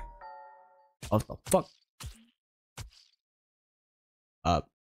here? What the fuck?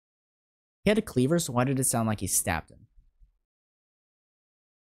 He had a cleaver, so why did it sound like he stabbed him?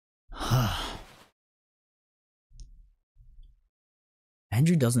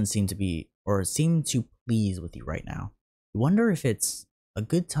 Andrew doesn't seem to be, or seem too pleased with you right now. You wonder if it's a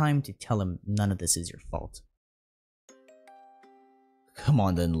good time to tell him none of this is your fault. Come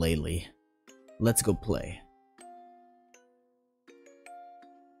on then, Laylee. Let's go play.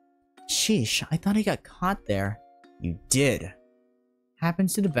 Sheesh, I thought I got caught there. You did.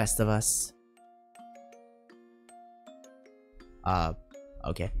 Happens to the best of us.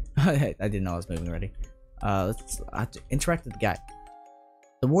 Okay. I didn't know I was moving already. Let's have to interact with the guy.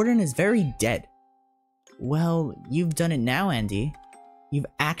 The warden is very dead. Well, you've done it now, Andy. You've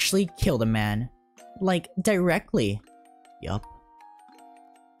actually killed a man. Like, directly. Yup.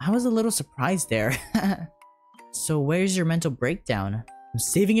 I was a little surprised there. So where's your mental breakdown? I'm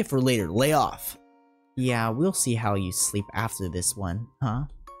saving it for later. Lay off. Yeah, we'll see how you sleep after this one, huh?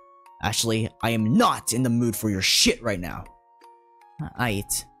 Actually, I am not in the mood for your shit right now.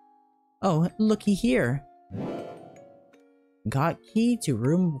 Aight. Oh, looky here. Got key to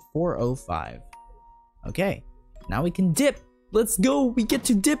room 405. Okay, now we can dip. Let's go, we get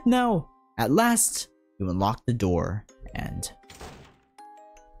to dip now. At last, you unlock the door and...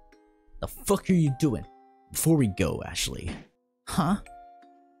 The fuck are you doing? Before we go, Ashley. Huh?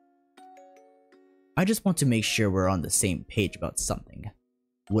 I just want to make sure we're on the same page about something.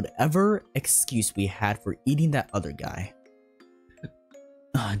 Whatever excuse we had for eating that other guy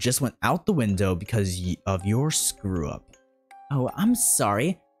just went out the window because of your screw up. Oh, I'm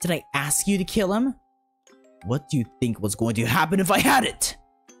sorry. Did I ask you to kill him? What do you think was going to happen if I had it?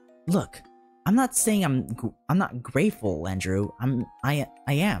 Look, I'm not saying I'm not grateful, Andrew. I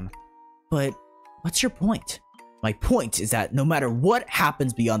am. But what's your point? My point is that no matter what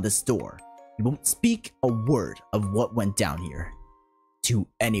happens beyond this door, you won't speak a word of what went down here. To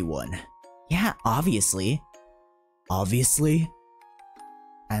anyone. Yeah, obviously. Obviously?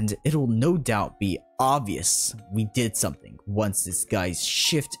 And it'll no doubt be obvious we did something once this guy's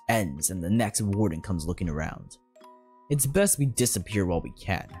shift ends and the next warden comes looking around. It's best we disappear while we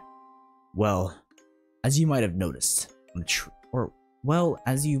can. Well, as you might have noticed, I'm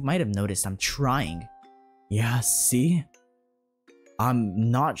trying. Yeah, see? I'm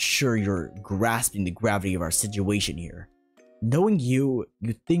not sure you're grasping the gravity of our situation here. Knowing you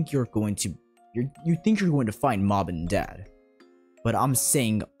think you're going to find Mom and Dad. But I'm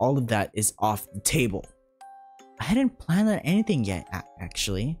saying all of that is off the table. I hadn't planned on anything yet,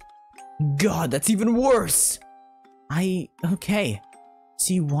 actually. God, that's even worse! Okay.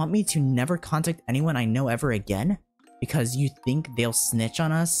 So you want me to never contact anyone I know ever again? Because you think they'll snitch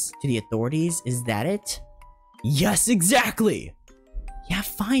on us to the authorities? Is that it? Yes, exactly! Yeah,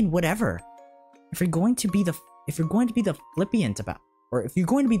 fine, whatever. If you're going to be this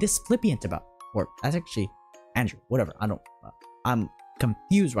flippant about, or that's actually, Andrew, whatever, I'm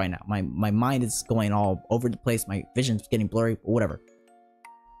confused right now. My mind is going all over the place, my vision's getting blurry, whatever.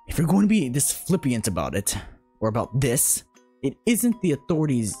 If you're going to be this flippant about it, or about this, it isn't the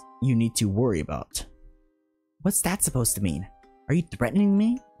authorities you need to worry about. What's that supposed to mean? Are you threatening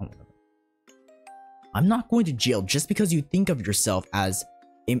me? Oh, I'm not going to jail just because you think of yourself as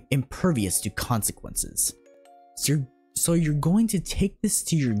impervious to consequences. So you're going to take this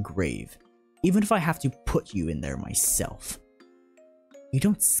to your grave, even if I have to put you in there myself. You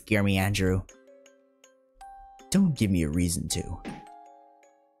don't scare me, Andrew. Don't give me a reason to.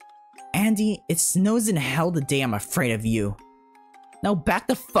 Andy, it snows in hell the day I'm afraid of you. Now back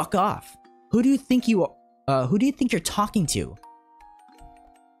the fuck off. Who do you think you're talking to?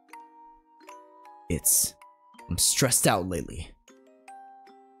 I'm stressed out lately.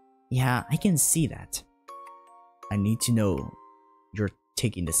 Yeah, I can see that. I need to know you're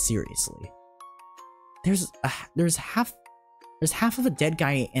taking this seriously. There's half of a dead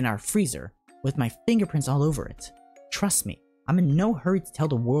guy in our freezer with my fingerprints all over it. Trust me, I'm in no hurry to tell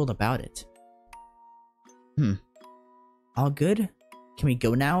the world about it. All good? Can we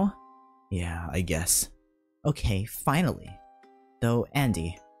go now? Yeah, I guess. Okay, finally. Though,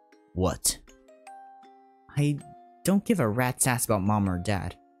 Andy. What? I don't give a rat's ass about Mom or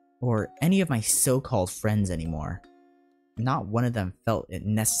Dad, or any of my so-called friends anymore. Not one of them felt it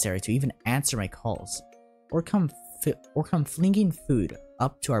necessary to even answer my calls, or come flinging food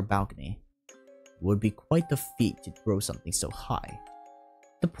up to our balcony. It would be quite the feat to throw something so high.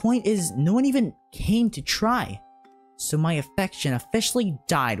 The point is, no one even came to try, so my affection officially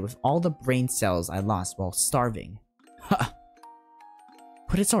died with all the brain cells I lost while starving. Ha!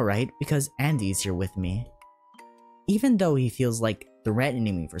 But it's alright, because Andy's here with me. Even though he feels like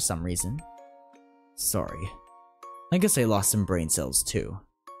threatening me for some reason. Sorry. I guess I lost some brain cells too.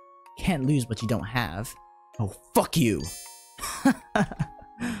 Can't lose what you don't have. Oh, fuck you!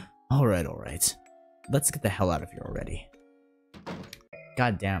 Alright. Let's get the hell out of here already.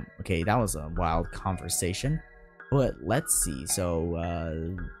 God damn. Okay, that was a wild conversation. But let's see. So,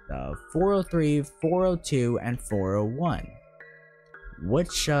 403, 402, and 401.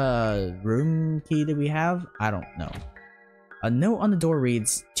 Which, room key do we have? I don't know. A note on the door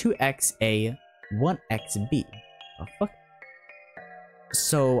reads 2XA, 1XB. Oh, fuck.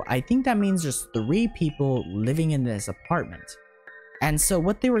 So, I think that means there's 3 people living in this apartment. And so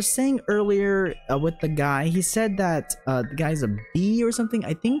what they were saying earlier with the guy, he said that the guy's a B or something.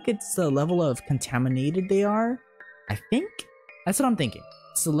 I think it's the level of contaminated they are. I think? That's what I'm thinking.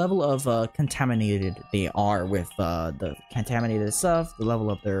 It's the level of contaminated they are with the contaminated stuff, the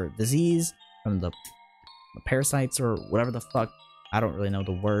level of their disease from the parasites or whatever the fuck. I don't really know,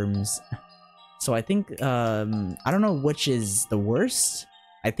 the worms. So I think, I don't know which is the worst.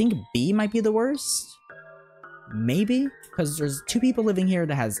 I think B might be the worst. Maybe? Because there's 2 people living here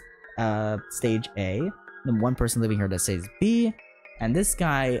that has stage A, and 1 person living here that says B, and this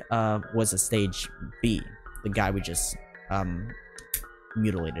guy was a stage B. The guy we just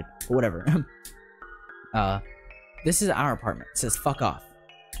mutilated, or whatever. This is our apartment. It says fuck off.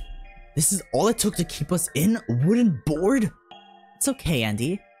 This is all it took to keep us in a wooden board? It's okay,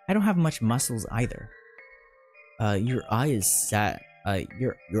 Andy. I don't have much muscles either. Your eyes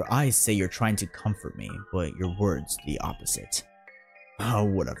say you're trying to comfort me, but your words the opposite. Oh,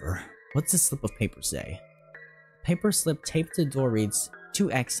 whatever. What's this slip of paper say? Paper slip taped to the door reads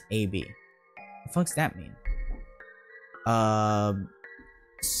 2XAB. What the fuck's that mean?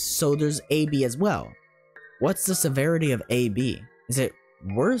 So there's AB as well. What's the severity of AB? Is it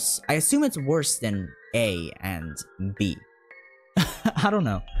worse? I assume it's worse than A and B. I don't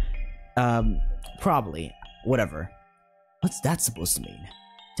know. Probably. Whatever. What's that supposed to mean?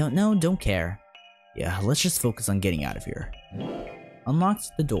 Don't know, don't care. Yeah, let's just focus on getting out of here.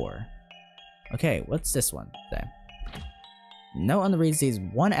 Unlocked the door. Okay, what's this one say? Note on the read says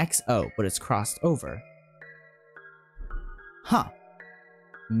 1XO, but it's crossed over. Huh.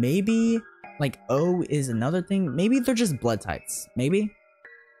 Maybe, like, O is another thing? Maybe they're just blood types. Maybe?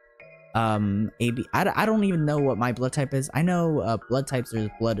 AB. I don't even know what my blood type is. I know, blood types, there's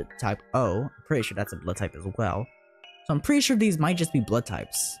blood type O. I'm pretty sure that's a blood type as well. So I'm pretty sure these might just be blood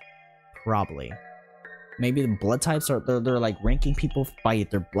types. Probably. Maybe the blood types are, they're like ranking people by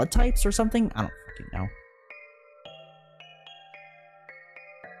their blood types or something? I don't fucking know.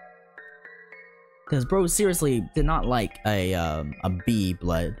 Because bro seriously did not like a B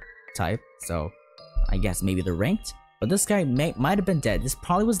blood type, so I guess maybe they're ranked. But this guy might have been dead. This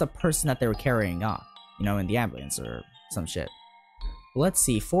probably was the person that they were carrying off, you know, in the ambulance or some shit. Let's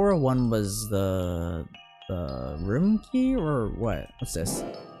see, 401 was the room key or what? What's this?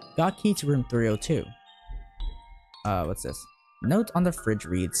 Got key to room 302. What's this? Note on the fridge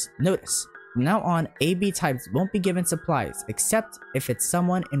reads, notice, from now on, AB types won't be given supplies, except if it's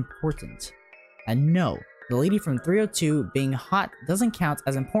someone important. And no, the lady from 302 being hot doesn't count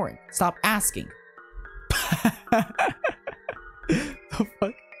as important. Stop asking. The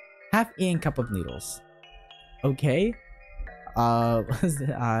fuck? Half-eaten cup of noodles. Okay.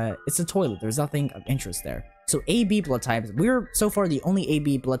 It's a toilet. There's nothing of interest there. So AB blood types. We're so far the only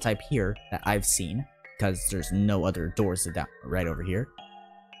AB blood type here that I've seen, because there's no other doors to down right over here.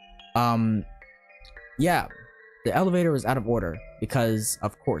 Yeah, the elevator was out of order because,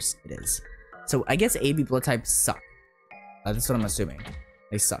 of course, it is. So I guess AB blood types suck. That's what I'm assuming.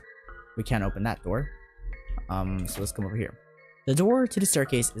 They suck. We can't open that door. So let's come over here. The door to the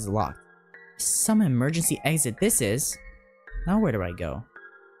staircase is locked. Some emergency exit this is. Now where do I go?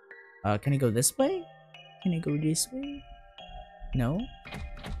 Can I go this way? Can I go this way? No?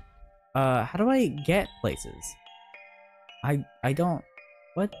 How do I get places? I don't...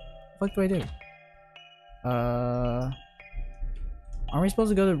 What the fuck do I do? Aren't we supposed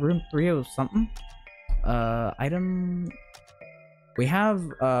to go to room 30 something? Item... We have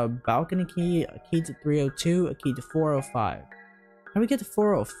a balcony key, a key to 302, a key to 405. How do we get to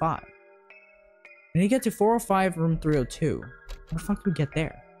 405? We need to get to 405, room 302. How the fuck do we get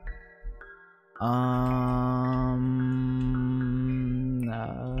there?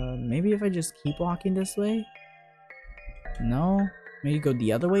 Maybe if I just keep walking this way? No? Maybe go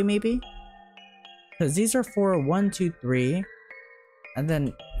the other way, maybe? Because these are 401, 2, 3. And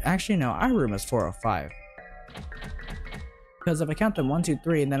then, actually no, our room is 405. Because if I count them 1, 2,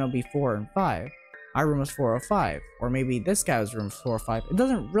 3, and then it'll be 4 and 5. Our room is 405. Or maybe this guy's room is 405. It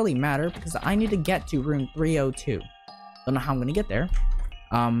doesn't really matter because I need to get to room 302. Don't know how I'm gonna get there.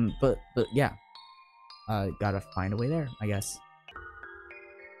 But yeah. Gotta find a way there, I guess.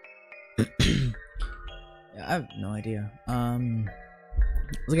 Yeah, I have no idea.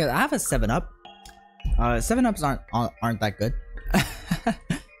 Look at, I have a 7-Up. 7-Ups aren't that good.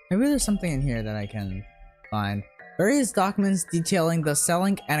 Maybe there's something in here that I can find. Various documents detailing the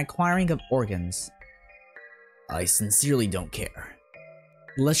selling and acquiring of organs. I sincerely don't care.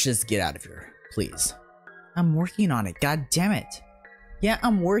 Let's just get out of here, please. I'm working on it, god damn it. Yeah,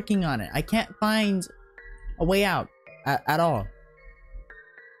 I'm working on it. I can't find a way out at all.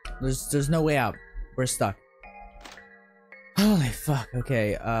 There's no way out. We're stuck. Holy fuck.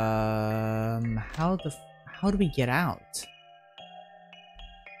 Okay. How do we get out?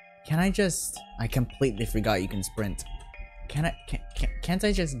 Can I just? I completely forgot you can sprint. Can't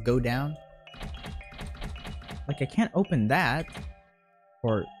I just go down? Like I can't open that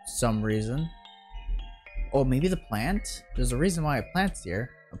for some reason. Oh, maybe the plant? There's a reason why a plant's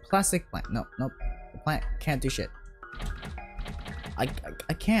here. A plastic plant. No, nope. The plant can't do shit. I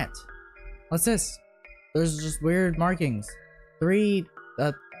can't. What's this? There's just weird markings. 3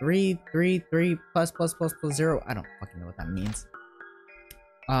 plus 0. I don't fucking know what that means.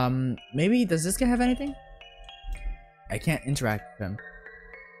 Maybe does this guy have anything? I can't interact with him.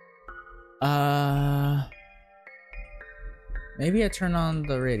 Maybe I turn on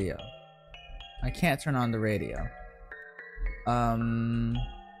the radio. I can't turn on the radio.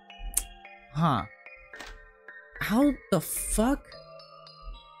 Huh. How the fuck?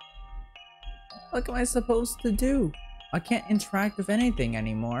 What am I supposed to do? I can't interact with anything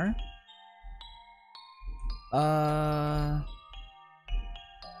anymore. Huh.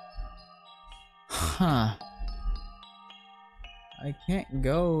 I can't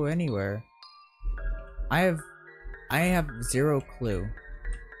go anywhere. I have zero clue.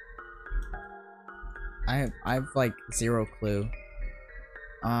 I have like zero clue.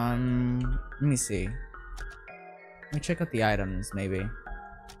 Let me see. Let me check out the items, maybe.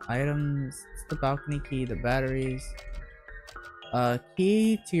 Items, it's the balcony key, the batteries.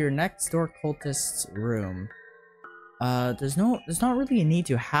 Key to your next door cultist's room. There's not really a need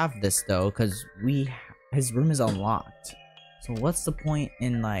to have this though, because his room is unlocked. So what's the point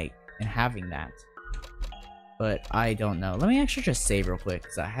in having that? But I don't know. Let me actually just save real quick,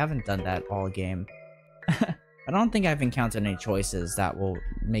 because I haven't done that all game. I don't think I've encountered any choices that will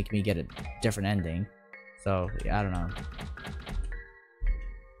make me get a different ending. So, yeah, I don't know.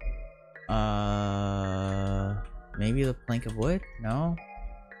 Maybe the plank of wood? No?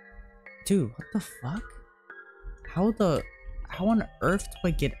 Dude, what the fuck? How on earth do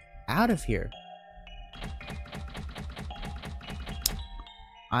I get out of here?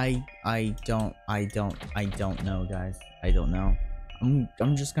 I don't know, guys. I don't know.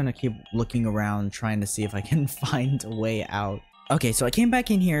 I'm just gonna keep looking around trying to see if I can find a way out. Okay, so I came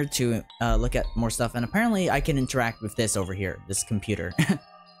back in here to look at more stuff, and apparently I can interact with this over here, this computer.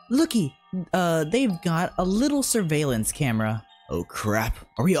 Looky, they've got a little surveillance camera. Oh crap,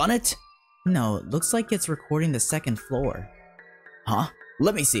 are we on it? No, it looks like it's recording the second floor. Huh?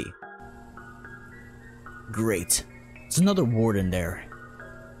 Let me see. Great. There's another warden there.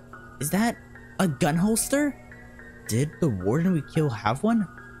 Is that a gun holster? Did the warden we kill have one?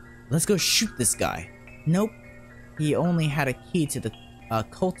 Let's go shoot this guy. Nope. He only had a key to the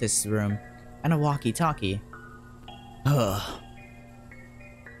cultist's room and a walkie-talkie. Ugh.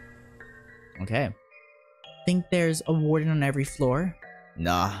 Okay. Think there's a warden on every floor?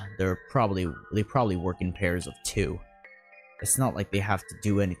 Nah, they probably work in pairs of 2. It's not like they have to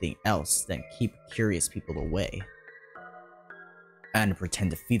do anything else than keep curious people away. And pretend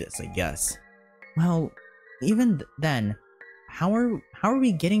to feed us, I guess. Well, even then, how are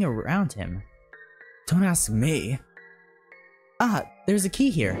we getting around him? Don't ask me. Ah, there's a key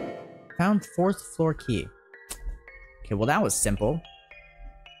here. Found 4th floor key. Okay, well that was simple.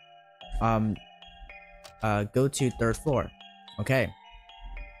 Go to 3rd floor. Okay.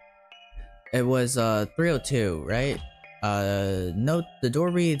 It was 302, right? Note the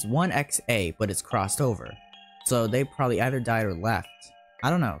door reads 1XA, but it's crossed over. So they probably either died or left. I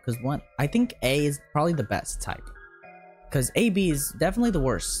don't know, because I think A is probably the best type. Because AB is definitely the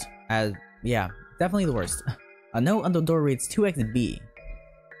worst. Yeah, definitely the worst. A note on the door reads 2XB.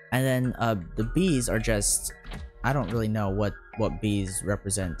 And then the B's are just, I don't really know what B's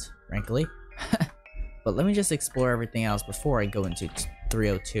represent, frankly. But let me just explore everything else before I go into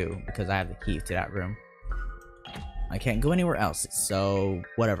 302, because I have the key to that room. I can't go anywhere else, so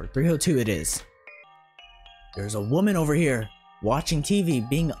whatever, 302 it is. There's a woman over here, watching TV,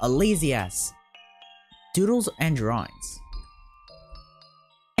 being a lazy ass. Doodles and drawings.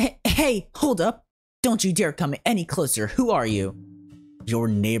 Hey, hold up! Don't you dare come any closer, who are you? Your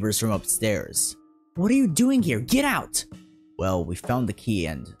neighbors from upstairs. What are you doing here? Get out! Well, we found the key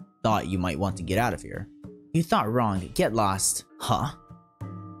and thought you might want to get out of here. You thought wrong, get lost. Huh?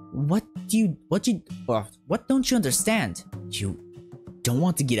 What don't you understand? You don't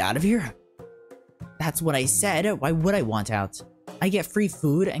want to get out of here? That's what I said, why would I want out? I get free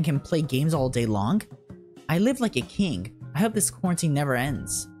food and can play games all day long? I live like a king. I hope this quarantine never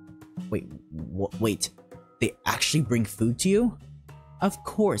ends. Wait, they actually bring food to you? Of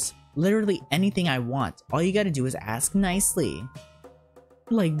course, literally anything I want. All you gotta do is ask nicely.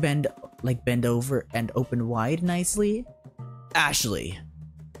 Like bend over and open wide nicely? Ashley.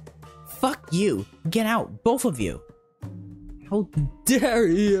 Fuck you. Get out, both of you. How dare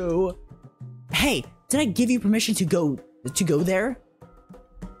you? Hey, did I give you permission to go there?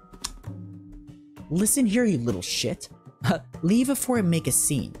 Listen here, you little shit. Leave before I make a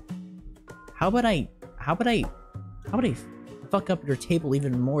scene. How about I fuck up your table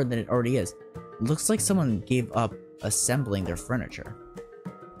even more than it already is? Looks like someone gave up assembling their furniture.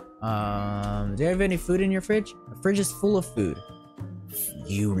 Do you have any food in your fridge? The fridge is full of food.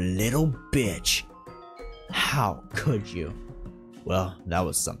 You little bitch. How could you? Well, that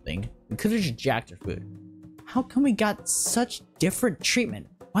was something. We could have just jacked your food. How come we got such different treatment?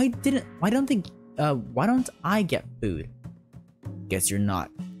 Why don't I get food? Guess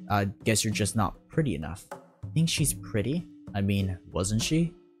you're just not pretty enough. Think she's pretty? I mean, wasn't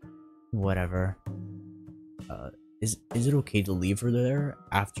she? Whatever. Is it okay to leave her there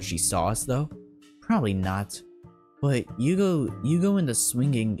after she saw us though? Probably not. But you go in there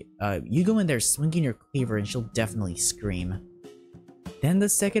swinging your cleaver and she'll definitely scream. Then the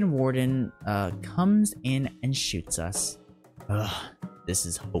second warden comes in and shoots us. Ugh, this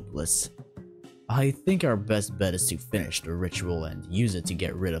is hopeless. I think our best bet is to finish the ritual and use it to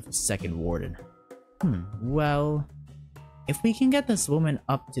get rid of the second warden. Well, if we can get this woman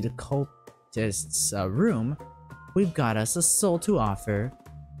up to the cultist's room, we've got us a soul to offer.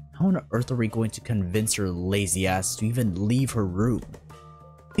 How on earth are we going to convince her lazy ass to even leave her room?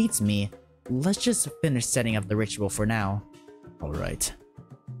 Beats me. Let's just finish setting up the ritual for now. Alright.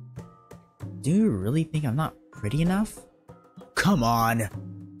 Do you really think I'm not pretty enough? Come on!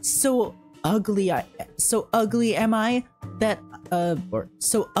 So ugly am I that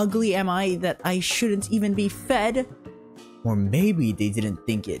I shouldn't even be fed? Or maybe they didn't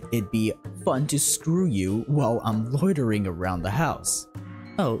think it'd be fun to screw you while I'm loitering around the house.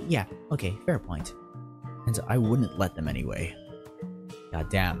 Oh, yeah, okay, fair point. And I wouldn't let them anyway. God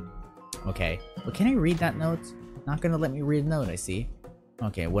damn. Okay, well, can I read that note? Not gonna let me read the note, I see.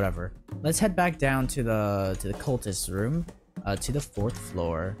 Okay, whatever. Let's head back down to the cultist room, to the 4th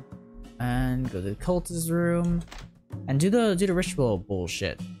floor, and go to the cultist room, and do the ritual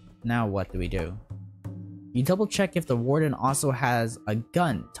bullshit. Now what do we do? You double check if the warden also has a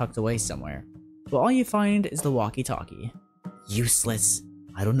gun tucked away somewhere, but all you find is the walkie-talkie. Useless.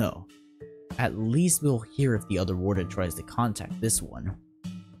 I don't know. At least we'll hear if the other warden tries to contact this one.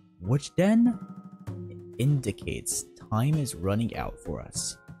 Which then indicates time is running out for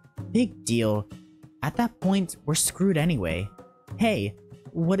us. Big deal. At that point, we're screwed anyway. Hey,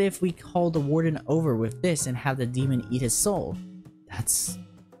 what if we call the warden over with this and have the demon eat his soul? That's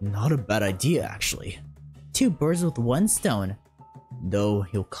not a bad idea, actually. 2 birds with 1 stone. Though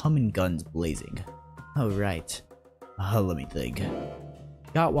he'll come in guns blazing. Oh, right. Let me think.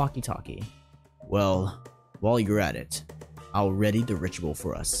 Got walkie-talkie. Well, while you're at it, I'll ready the ritual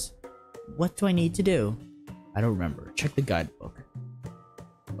for us. What do I need to do? I don't remember. Check the guidebook.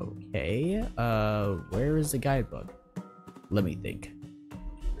 Okay, where is the guidebook? Let me think.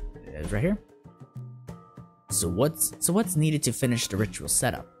 It's right here. So what's needed to finish the ritual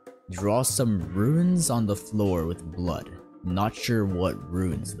setup? Draw some runes on the floor with blood. Not sure what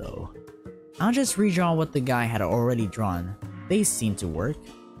runes though. I'll just redraw what the guy had already drawn. They seem to work.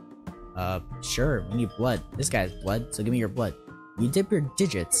 Sure, we need blood. This guy has blood, so give me your blood. You dip your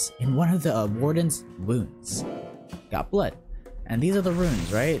digits in one of the warden's wounds. Got blood. And these are the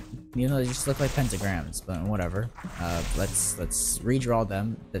runes, right? You know, they just look like pentagrams, but whatever. Let's redraw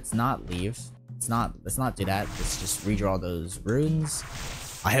them. Let's not leave. Let's not do that. Let's just redraw those runes.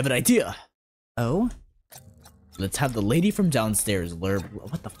 I have an idea! Oh? Let's have the lady from downstairs learn.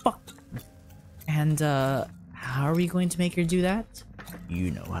 What the fuck? And, how are we going to make her do that?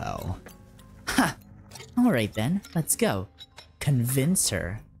 You know how. Ha! Alright then, let's go. Convince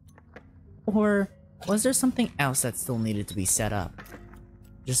her. Or was there something else that still needed to be set up?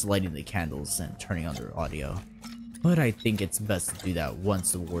 Just lighting the candles and turning on their audio. But I think it's best to do that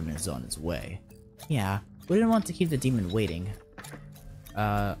once the warden is on his way. Yeah, we didn't want to keep the demon waiting.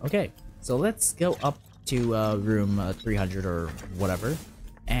 Okay, so let's go up to room 300 or whatever,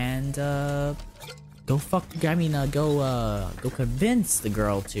 and go convince the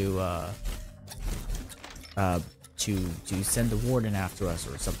girl to send the warden after us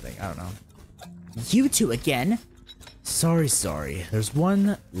or something. I don't know. You two again? Sorry. There's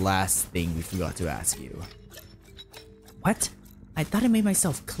one last thing we forgot to ask you. What? I thought I made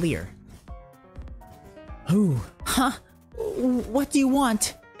myself clear. Who? Huh? What do you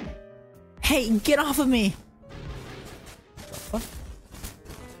want? Hey, get off of me! What?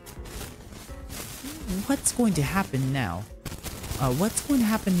 What's going to happen now?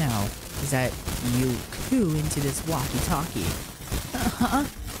 is that you coo into this walkie-talkie.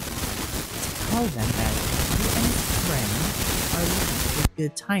 Tell them that you and friend are having a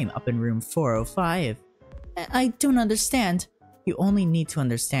good time up in room 405. I don't understand. You only need to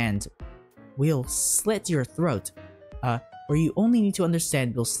understand. We'll slit your throat. Or you only need to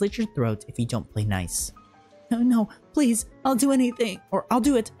understand we'll slit your throat if you don't play nice. No, please, I'll do anything. Or I'll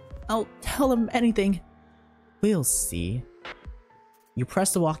do it. I'll tell them anything. We'll see. You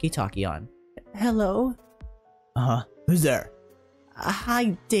press the walkie-talkie on. Hello? Who's there?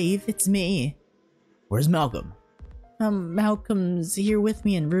 Hi, Dave, it's me. Where's Malcolm? Malcolm's here with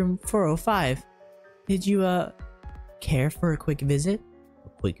me in room 405. Did you, care for a quick visit? A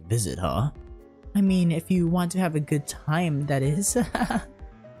quick visit, huh? I mean, if you want to have a good time, that is.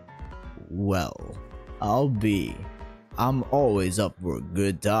 Well, I'm always up for a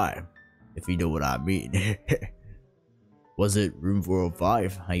good time, if you know what I mean. Was it room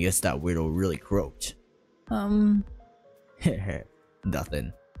 405? I guess that weirdo really croaked. Nothing.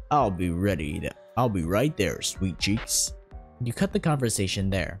 I'll be right there, sweet cheeks. You cut the conversation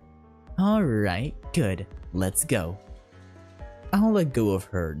there. Alright, good. Let's go. I'd let go of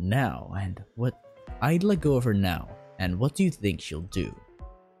her now, and what do you think she'll do?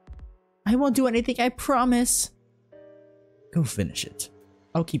 I won't do anything, I promise. Go finish it.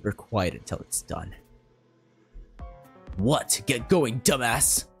 I'll keep her quiet until it's done. What? Get going,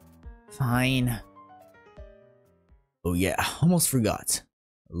 dumbass! Fine. Oh yeah, almost forgot.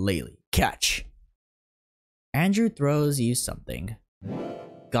 Laylee, catch. Andrew throws you something.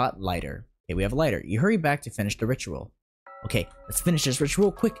 Got lighter. Okay, we have a lighter. You hurry back to finish the ritual. Okay, let's finish this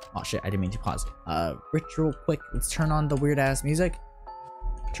ritual quick. Oh shit, I didn't mean to pause. Ritual quick. Let's turn on the weird ass music.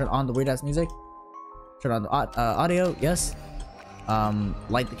 Turn on the audio. Yes.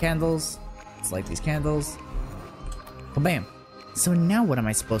 Light the candles. Let's light these candles. Bam. So now what am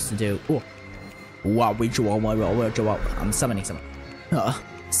I supposed to do? Oh. Wow, I'm summoning someone.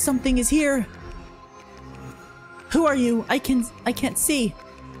 Something is here. Who are you? I can't see.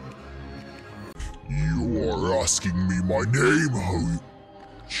 You are asking me my name,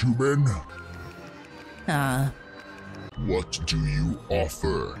 human? What do you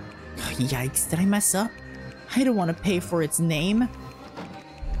offer? Yikes, did I mess up? I don't want to pay for its name.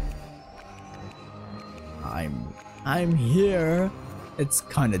 I'm here. It's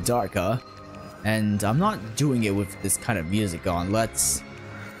kinda dark, huh? And I'm not doing it with this kind of music on. Let's...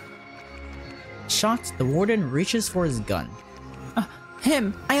 Shocked, the warden reaches for his gun.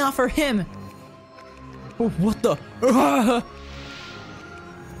 Him! I offer him! What the?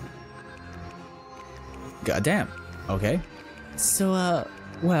 Goddamn. Okay. So,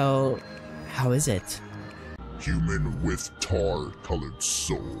 well, how is it? Human with tar-colored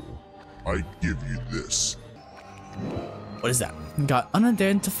soul. I give you this. What is that? Got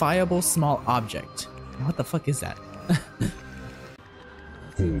unidentifiable small object. What the fuck is that?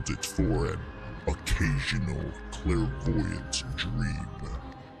 Hold it for an occasional clairvoyant dream.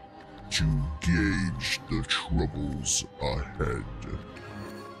 To gauge the troubles ahead.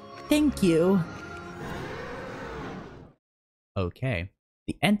 Thank you. Okay.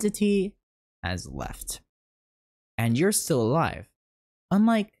 The entity has left. And you're still alive.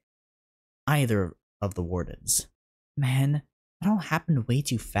 Unlike either of the wardens. Man, that all happened way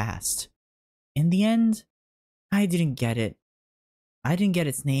too fast. In the end, I didn't get it. I didn't get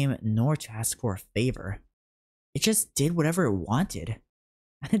its name nor to ask for a favor. It just did whatever it wanted.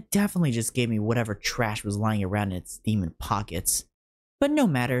 And it definitely just gave me whatever trash was lying around in its demon pockets. But no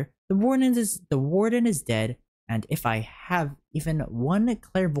matter, the warden is dead, and if I have even one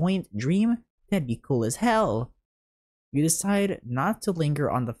clairvoyant dream, that'd be cool as hell. You decide not to linger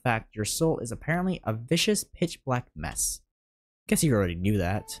on the fact your soul is apparently a vicious pitch black mess. Guess you already knew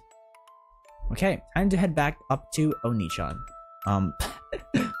that. Okay, time to head back up to Onichan.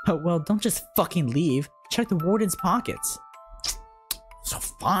 Well, don't just fucking leave. Check the warden's pockets. So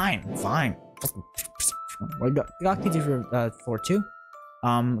fine. Got key to floor 2.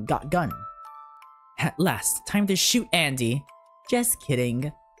 Got gun. At last, time to shoot Andy. Just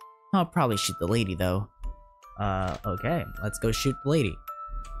kidding. I'll probably shoot the lady though. Okay, let's go shoot the lady.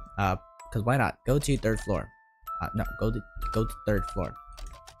 Cause why not? Go to 3rd floor. No, go to 3rd floor.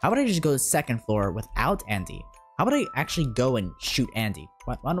 How about I just go to 2nd floor without Andy? How about I actually go and shoot Andy?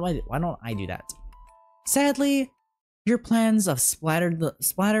 Why don't I do that? Sadly, your plans of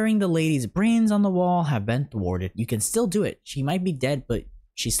splattering the lady's brains on the wall have been thwarted. You can still do it. She might be dead, but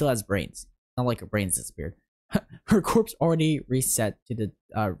she still has brains. Not like her brains disappeared. Her corpse already reset to the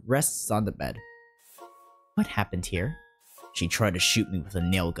rests on the bed. What happened here? She tried to shoot me with a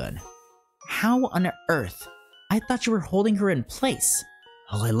nail gun. How on earth? I thought you were holding her in place.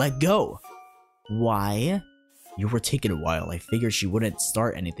 Well, I let go. Why? You were taking a while. I figured she wouldn't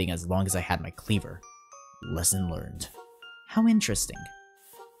start anything as long as I had my cleaver. Lesson learned. How interesting.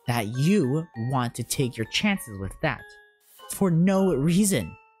 That you want to take your chances with that. For no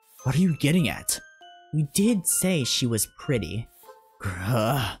reason. What are you getting at? You did say she was pretty.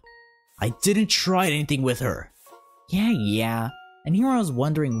 I didn't try anything with her. Yeah. And here I was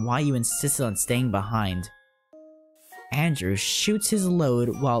wondering why you insisted on staying behind. Andrew shoots his load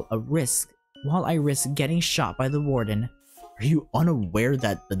while I risk getting shot by the warden. Are you unaware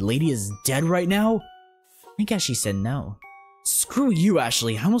that the lady is dead right now? I guess she said no. Screw you,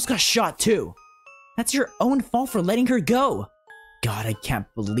 Ashley. I almost got shot too. That's your own fault for letting her go. God, I can't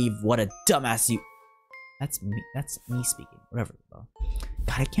believe what a dumbass you... That's me speaking. Whatever, though.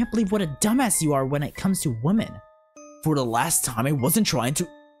 God, I can't believe what a dumbass you are when it comes to women. For the last time, I wasn't trying to...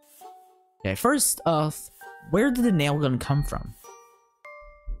 Okay, first off, where did the nail gun come from?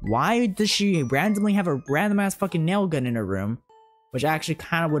 Why does she randomly have a random-ass fucking nail gun in her room? Which actually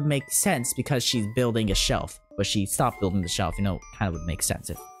kind of would make sense because she's building a shelf. But she stopped building the shelf, you know, kind of would make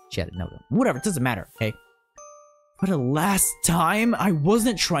sense if she had a nail gun. Whatever, it doesn't matter, okay? For the last time, I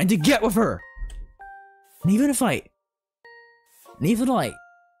wasn't trying to get with her! And even if I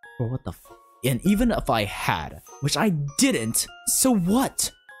had, which I didn't, so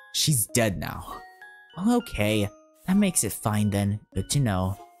what? She's dead now. Oh, okay, that makes it fine then. Good to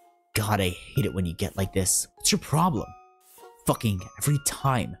know. God, I hate it when you get like this. What's your problem? Fucking every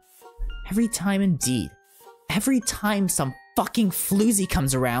time. Every time indeed. Every time some fucking floozy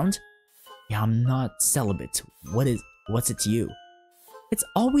comes around. Yeah, I'm not celibate. What's it to you? It's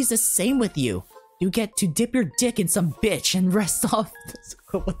always the same with you. You get to dip your dick in some bitch and rest off.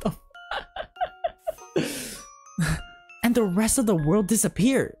 What the and the rest of the world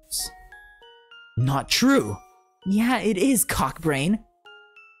disappears. Not true. Yeah, it is, cockbrain.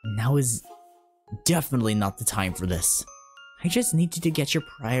 Now is definitely not the time for this. I just need you to get your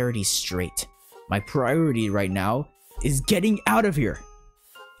priorities straight. My priority right now is getting out of here.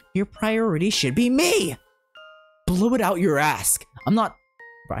 Your priority should be me. Blow it out your ass. I'm not...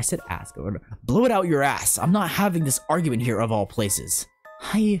 I said ask. Blow it out your ass. I'm not having this argument here of all places.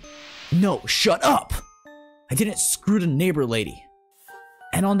 No, shut up. I didn't screw the neighbor lady.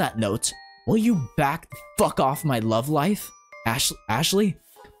 And on that note, will you back the fuck off my love life? Ashley?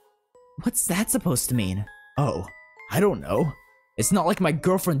 What's that supposed to mean? Oh, I don't know. It's not like my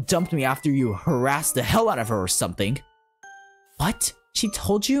girlfriend dumped me after you harassed the hell out of her or something. What? She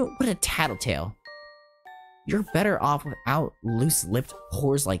told you? What a tattletale. You're better off without loose-lipped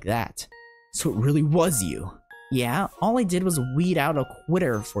whores like that. So it really was you. Yeah, all I did was weed out a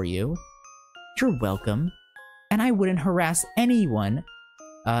quitter for you. You're welcome. And I wouldn't harass anyone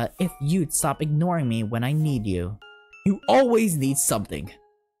if you'd stop ignoring me when I need you. You always need something.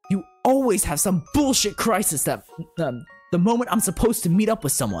 You always have some bullshit crisis that the moment I'm supposed to meet up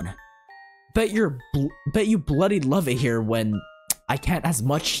with someone. Bet you bloody love it here when I can't as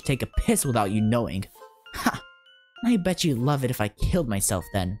much take a piss without you knowing. Ha! I bet you love it if I killed myself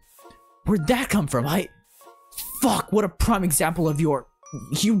then. Where'd that come from? Fuck, what a prime example of your...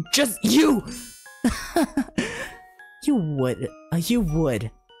 You! You would.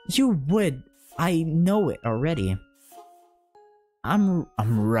 I know it already. I'm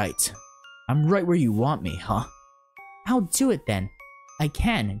right. I'm right where you want me, huh? I'll do it then. I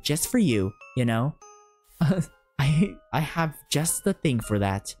can, just for you, you know? I have just the thing for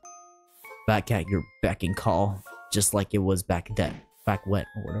that. Back at your beck and call, just like it was back then. Back when,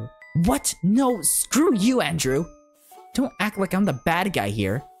 or whatever. What? No, screw you, Andrew! Don't act like I'm the bad guy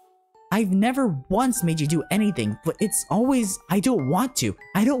here. I've never once made you do anything, but it's always, I don't want to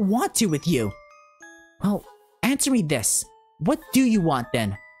with you. Well, answer me this. What do you want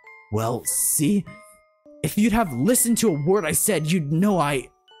then? Well, see? If you'd have listened to a word I said, you'd know Why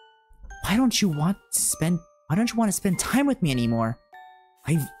don't you want to spend time with me anymore?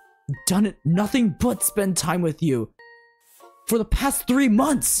 I've done it nothing but spend time with you for the past 3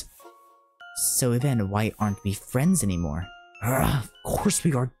 months. So then why aren't we friends anymore? Of course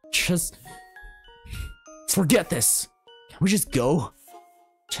we are. Just forget this. Can we just go?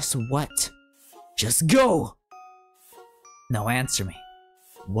 Just what? Just go. Now answer me.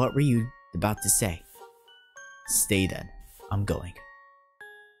 What were you about to say? Stay then. I'm going.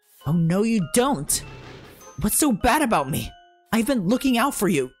 Oh no you don't. What's so bad about me? I've been looking out for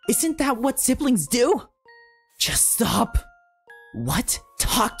you. Isn't that what siblings do? Just stop. What?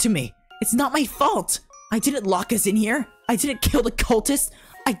 Talk to me. It's not my fault. I didn't lock us in here. I didn't kill the cultist.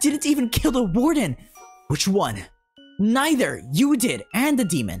 I didn't even kill the warden. Which one? Neither. You did, and the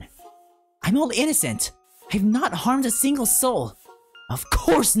demon. I'm all innocent. I've not harmed a single soul. Of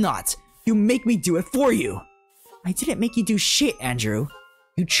course not! You make me do it for you! I didn't make you do shit, Andrew.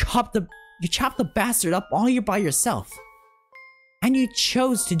 You chopped the bastard up all by yourself. And you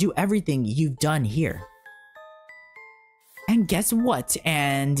chose to do everything you've done here. And guess what,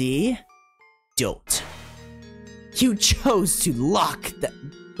 Andy? Don't. You chose to lock the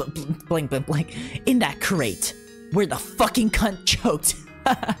blank in that crate where the fucking cunt choked.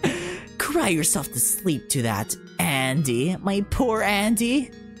 Cry yourself to sleep to that, Andy. My poor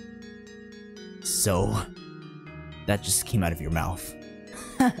Andy. So, that just came out of your mouth.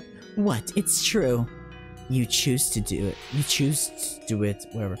 What? It's true. You choose to do it. You choose to do it,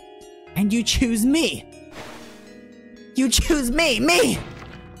 whatever. And you choose me! You choose me! Me!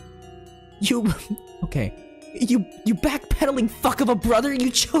 You... Okay. You backpedaling fuck of a brother! You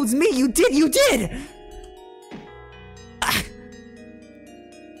chose me! You did! Ah.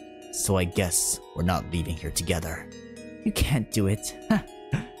 So I guess we're not leaving here together. You can't do it.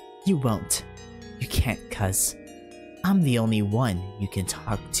 You won't. You can't, cuz I'm the only one you can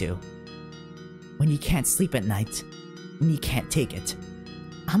talk to. When you can't sleep at night, when you can't take it,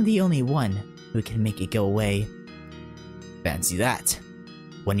 I'm the only one who can make it go away. Fancy that,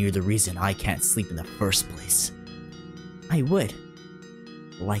 when you're the reason I can't sleep in the first place. I would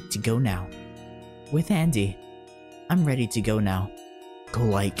like to go now. With Andy. I'm ready to go now. Go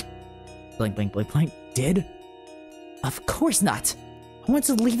like... blank. Did? Of course not! I want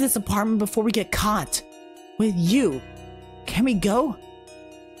to leave this apartment before we get caught. With you. Can we go?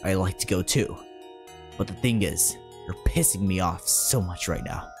 I like to go too. But the thing is, you're pissing me off so much right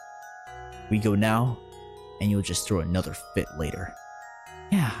now. We go now, and you'll just throw another fit later.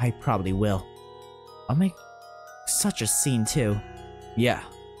 Yeah, I probably will. I'll make such a scene too. Yeah.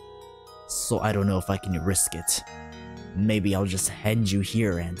 So I don't know if I can risk it. Maybe I'll just hand you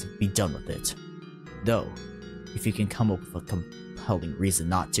here and be done with it. Though, if you can come up with a compelling reason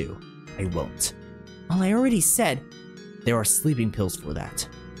not to, I won't. Well, I already said there are sleeping pills for that.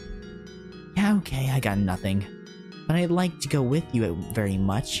 Yeah, okay, I got nothing. But I'd like to go with you very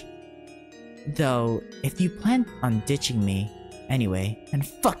much. Though, if you plan on ditching me anyway, then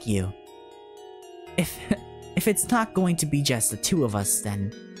fuck you. If it's not going to be just the two of us,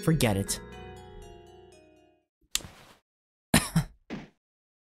 then forget it.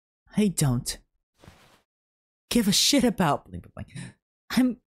 I don't give a shit about...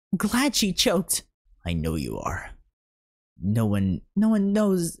 I'm glad she choked. I know you are. No one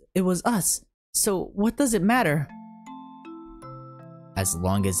knows it was us, so what does it matter? As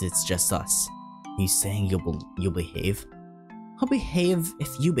long as it's just us. You saying you'll behave? I'll behave if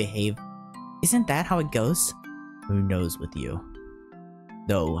you behave. Isn't that how it goes? Who knows with you?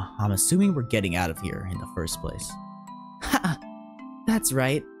 Though, I'm assuming we're getting out of here in the first place. Ha! That's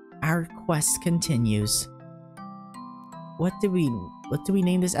right. Our quest continues. What do we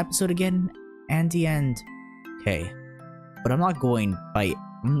name this episode again? Andy and... Okay. But I'm not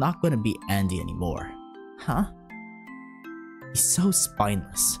gonna be Andy anymore. Huh? He's so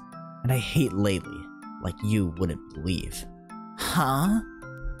spineless. And I hate lately, like you wouldn't believe. Huh?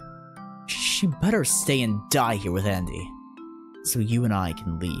 She better stay and die here with Andy. So you and I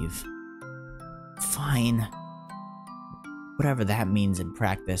can leave. Fine. Whatever that means in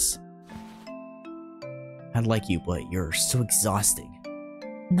practice. I like you, but you're so exhausting.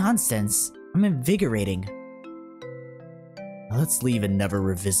 Nonsense. I'm invigorating. Now let's leave and never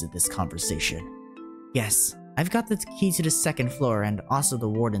revisit this conversation. Yes, I've got the key to the second floor and also the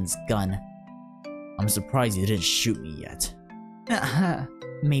warden's gun. I'm surprised you didn't shoot me yet.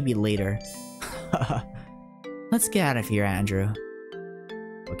 Maybe later. Let's get out of here, Andrew.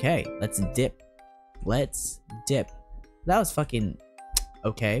 Okay, let's dip. Let's dip. That was fucking...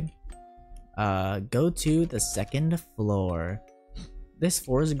 Okay. Go to the second floor. This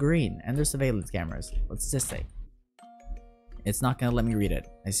floor is green, and there's surveillance cameras. What's this say? It's not gonna let me read it.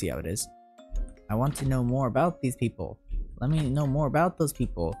 I see how it is. I want to know more about these people. Let me know more about those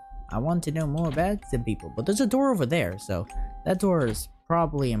people. I want to know more about them people. But there's a door over there, so that door is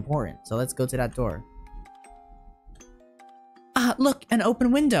probably important. So let's go to that door. Ah, look, an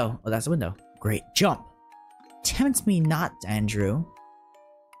open window. Oh, that's a window. Great, jump. Tempt me not, Andrew.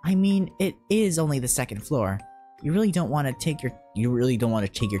 I mean, it is only the second floor. You really don't want to take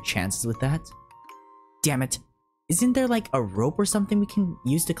your chances with that? Damn it. Isn't there like a rope or something we can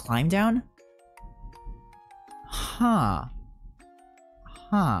use to climb down? Huh.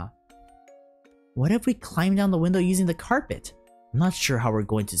 What if we climb down the window using the carpet? I'm not sure how we're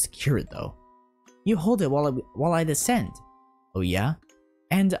going to secure it though. You hold it while I descend. Oh yeah?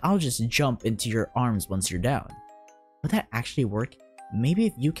 And I'll just jump into your arms once you're down. Would that actually work? Maybe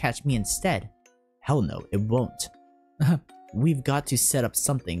if you catch me instead. Hell no, it won't. we've got to set up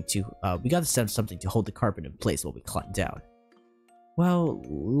something to hold the carpet in place while we climb down. Well,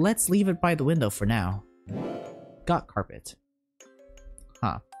 let's leave it by the window for now. Got carpet.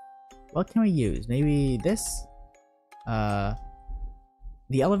 Huh. What can we use? Maybe this? The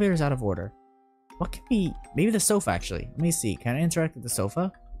elevator's out of order. What can we... Maybe the sofa, actually. Let me see. Can I interact with the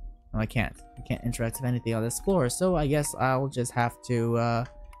sofa? No, I can't. I can't interact with anything on this floor, so I guess I'll just have to,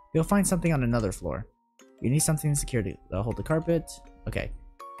 we'll find something on another floor. You need something secure to hold the carpet. Okay.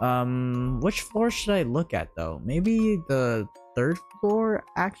 Which floor should I look at, though? Maybe the 3rd floor?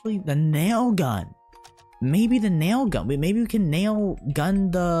 Actually, the nail gun. Maybe the nail gun. Maybe we can nail gun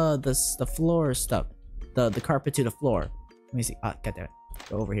the floor stuff. The carpet to the floor. Let me see. Ah, goddammit.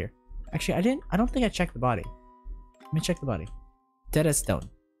 Go over here. Actually, I don't think I checked the body. Let me check the body. Dead as stone.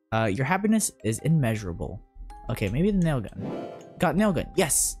 Your happiness is immeasurable. Okay, maybe the nail gun. Got nail gun.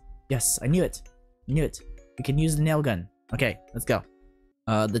 Yes! Yes, I knew it. I knew it. We can use the nail gun. Okay, let's go.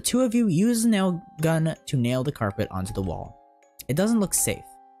 The 2 of you use the nail gun to nail the carpet onto the wall. It doesn't look safe.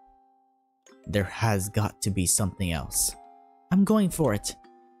 There has got to be something else. I'm going for it.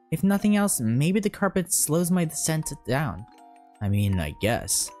 If nothing else, maybe the carpet slows my descent down. I mean, I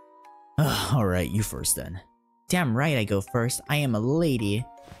guess. Alright, you first then. Damn right I go first. I am a lady.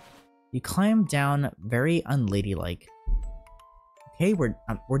 You climb down very unladylike. Okay, we're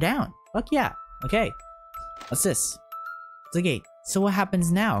down. Fuck yeah. Okay. What's this? It's a gate. So what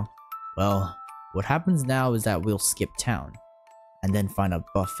happens now? Well, what happens now is that we'll skip town. And then find a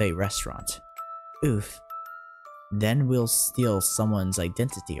buffet restaurant. Oof. Then we'll steal someone's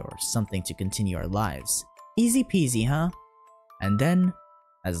identity or something to continue our lives. Easy peasy, huh? And then,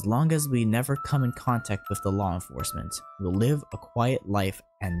 as long as we never come in contact with the law enforcement, we'll live a quiet life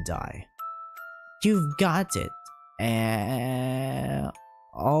and die. You've got it.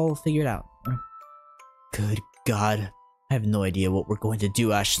 All figured out. Good God. I have no idea what we're going to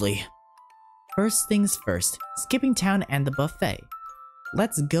do, Ashley. First things first, skipping town and the buffet.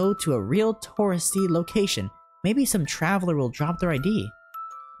 Let's go to a real touristy location. Maybe some traveler will drop their ID.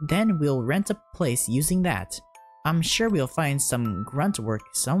 Then we'll rent a place using that. I'm sure we'll find some grunt work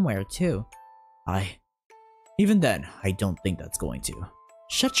somewhere too. Even then, I don't think that's going to.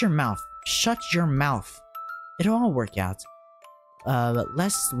 Shut your mouth. Shut your mouth. It'll all work out.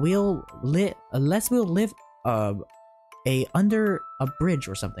 Unless we'll live under a bridge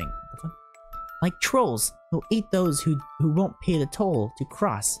or something. Like trolls who'll eat those who won't pay the toll to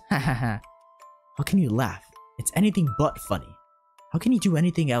cross. Ha ha ha. How can you laugh? It's anything but funny. How can you do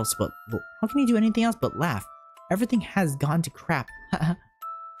anything else but laugh? Everything has gone to crap.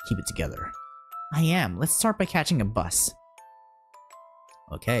 Keep it together. I am. Let's start by catching a bus.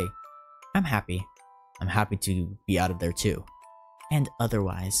 Okay. I'm happy. I'm happy to be out of there too. And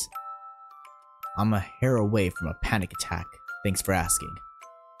otherwise. I'm a hair away from a panic attack. Thanks for asking.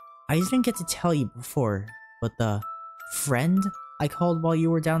 I didn't get to tell you before, but the friend I called while you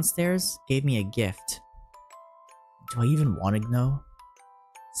were downstairs gave me a gift. Do I even want to know?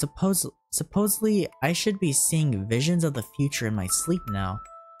 Supposedly, I should be seeing visions of the future in my sleep now.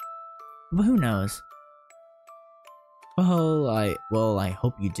 But who knows? Well, I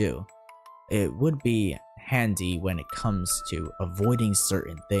hope you do. It would be handy when it comes to avoiding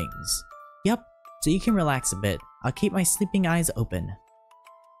certain things. Yep, so you can relax a bit. I'll keep my sleeping eyes open.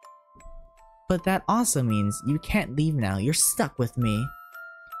 But that also means you can't leave now. You're stuck with me.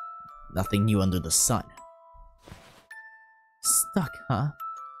 Nothing new under the sun. Stuck, huh?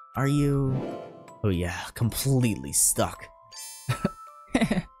 Are you... Oh yeah, completely stuck.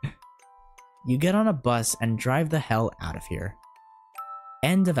 You get on a bus and drive the hell out of here.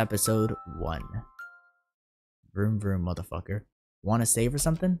 End of episode 1. Vroom vroom, motherfucker. Wanna save or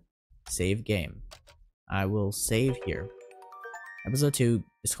something? Save game. I will save here. Episode 2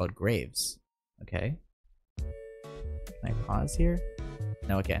 is called Graves. Okay. Can I pause here?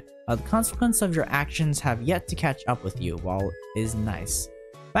 No, okay. The consequence of your actions have yet to catch up with you, while it is nice.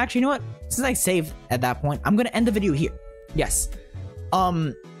 But actually, you know what? Since I saved at that point, I'm gonna end the video here. Yes.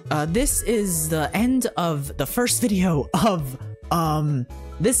 This is the end of the first video of,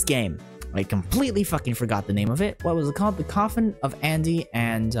 this game. I completely fucking forgot the name of it. What was it called? The Coffin of Andy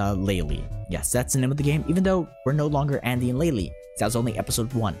and, Laylee. Yes, that's the name of the game, even though we're no longer Andy and Laylee. That was only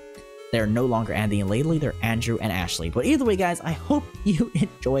episode 1. They're no longer Andy and Laylee, they're Andrew and Ashley. But either way, guys, I hope you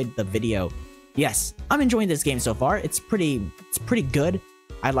enjoyed the video. Yes, I'm enjoying this game so far. It's pretty good.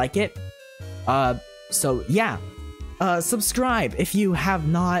 I like it. So yeah. Subscribe if you have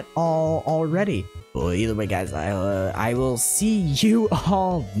not already. Well, either way, guys, I will see you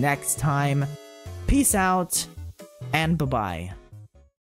all next time. Peace out, and bye-bye.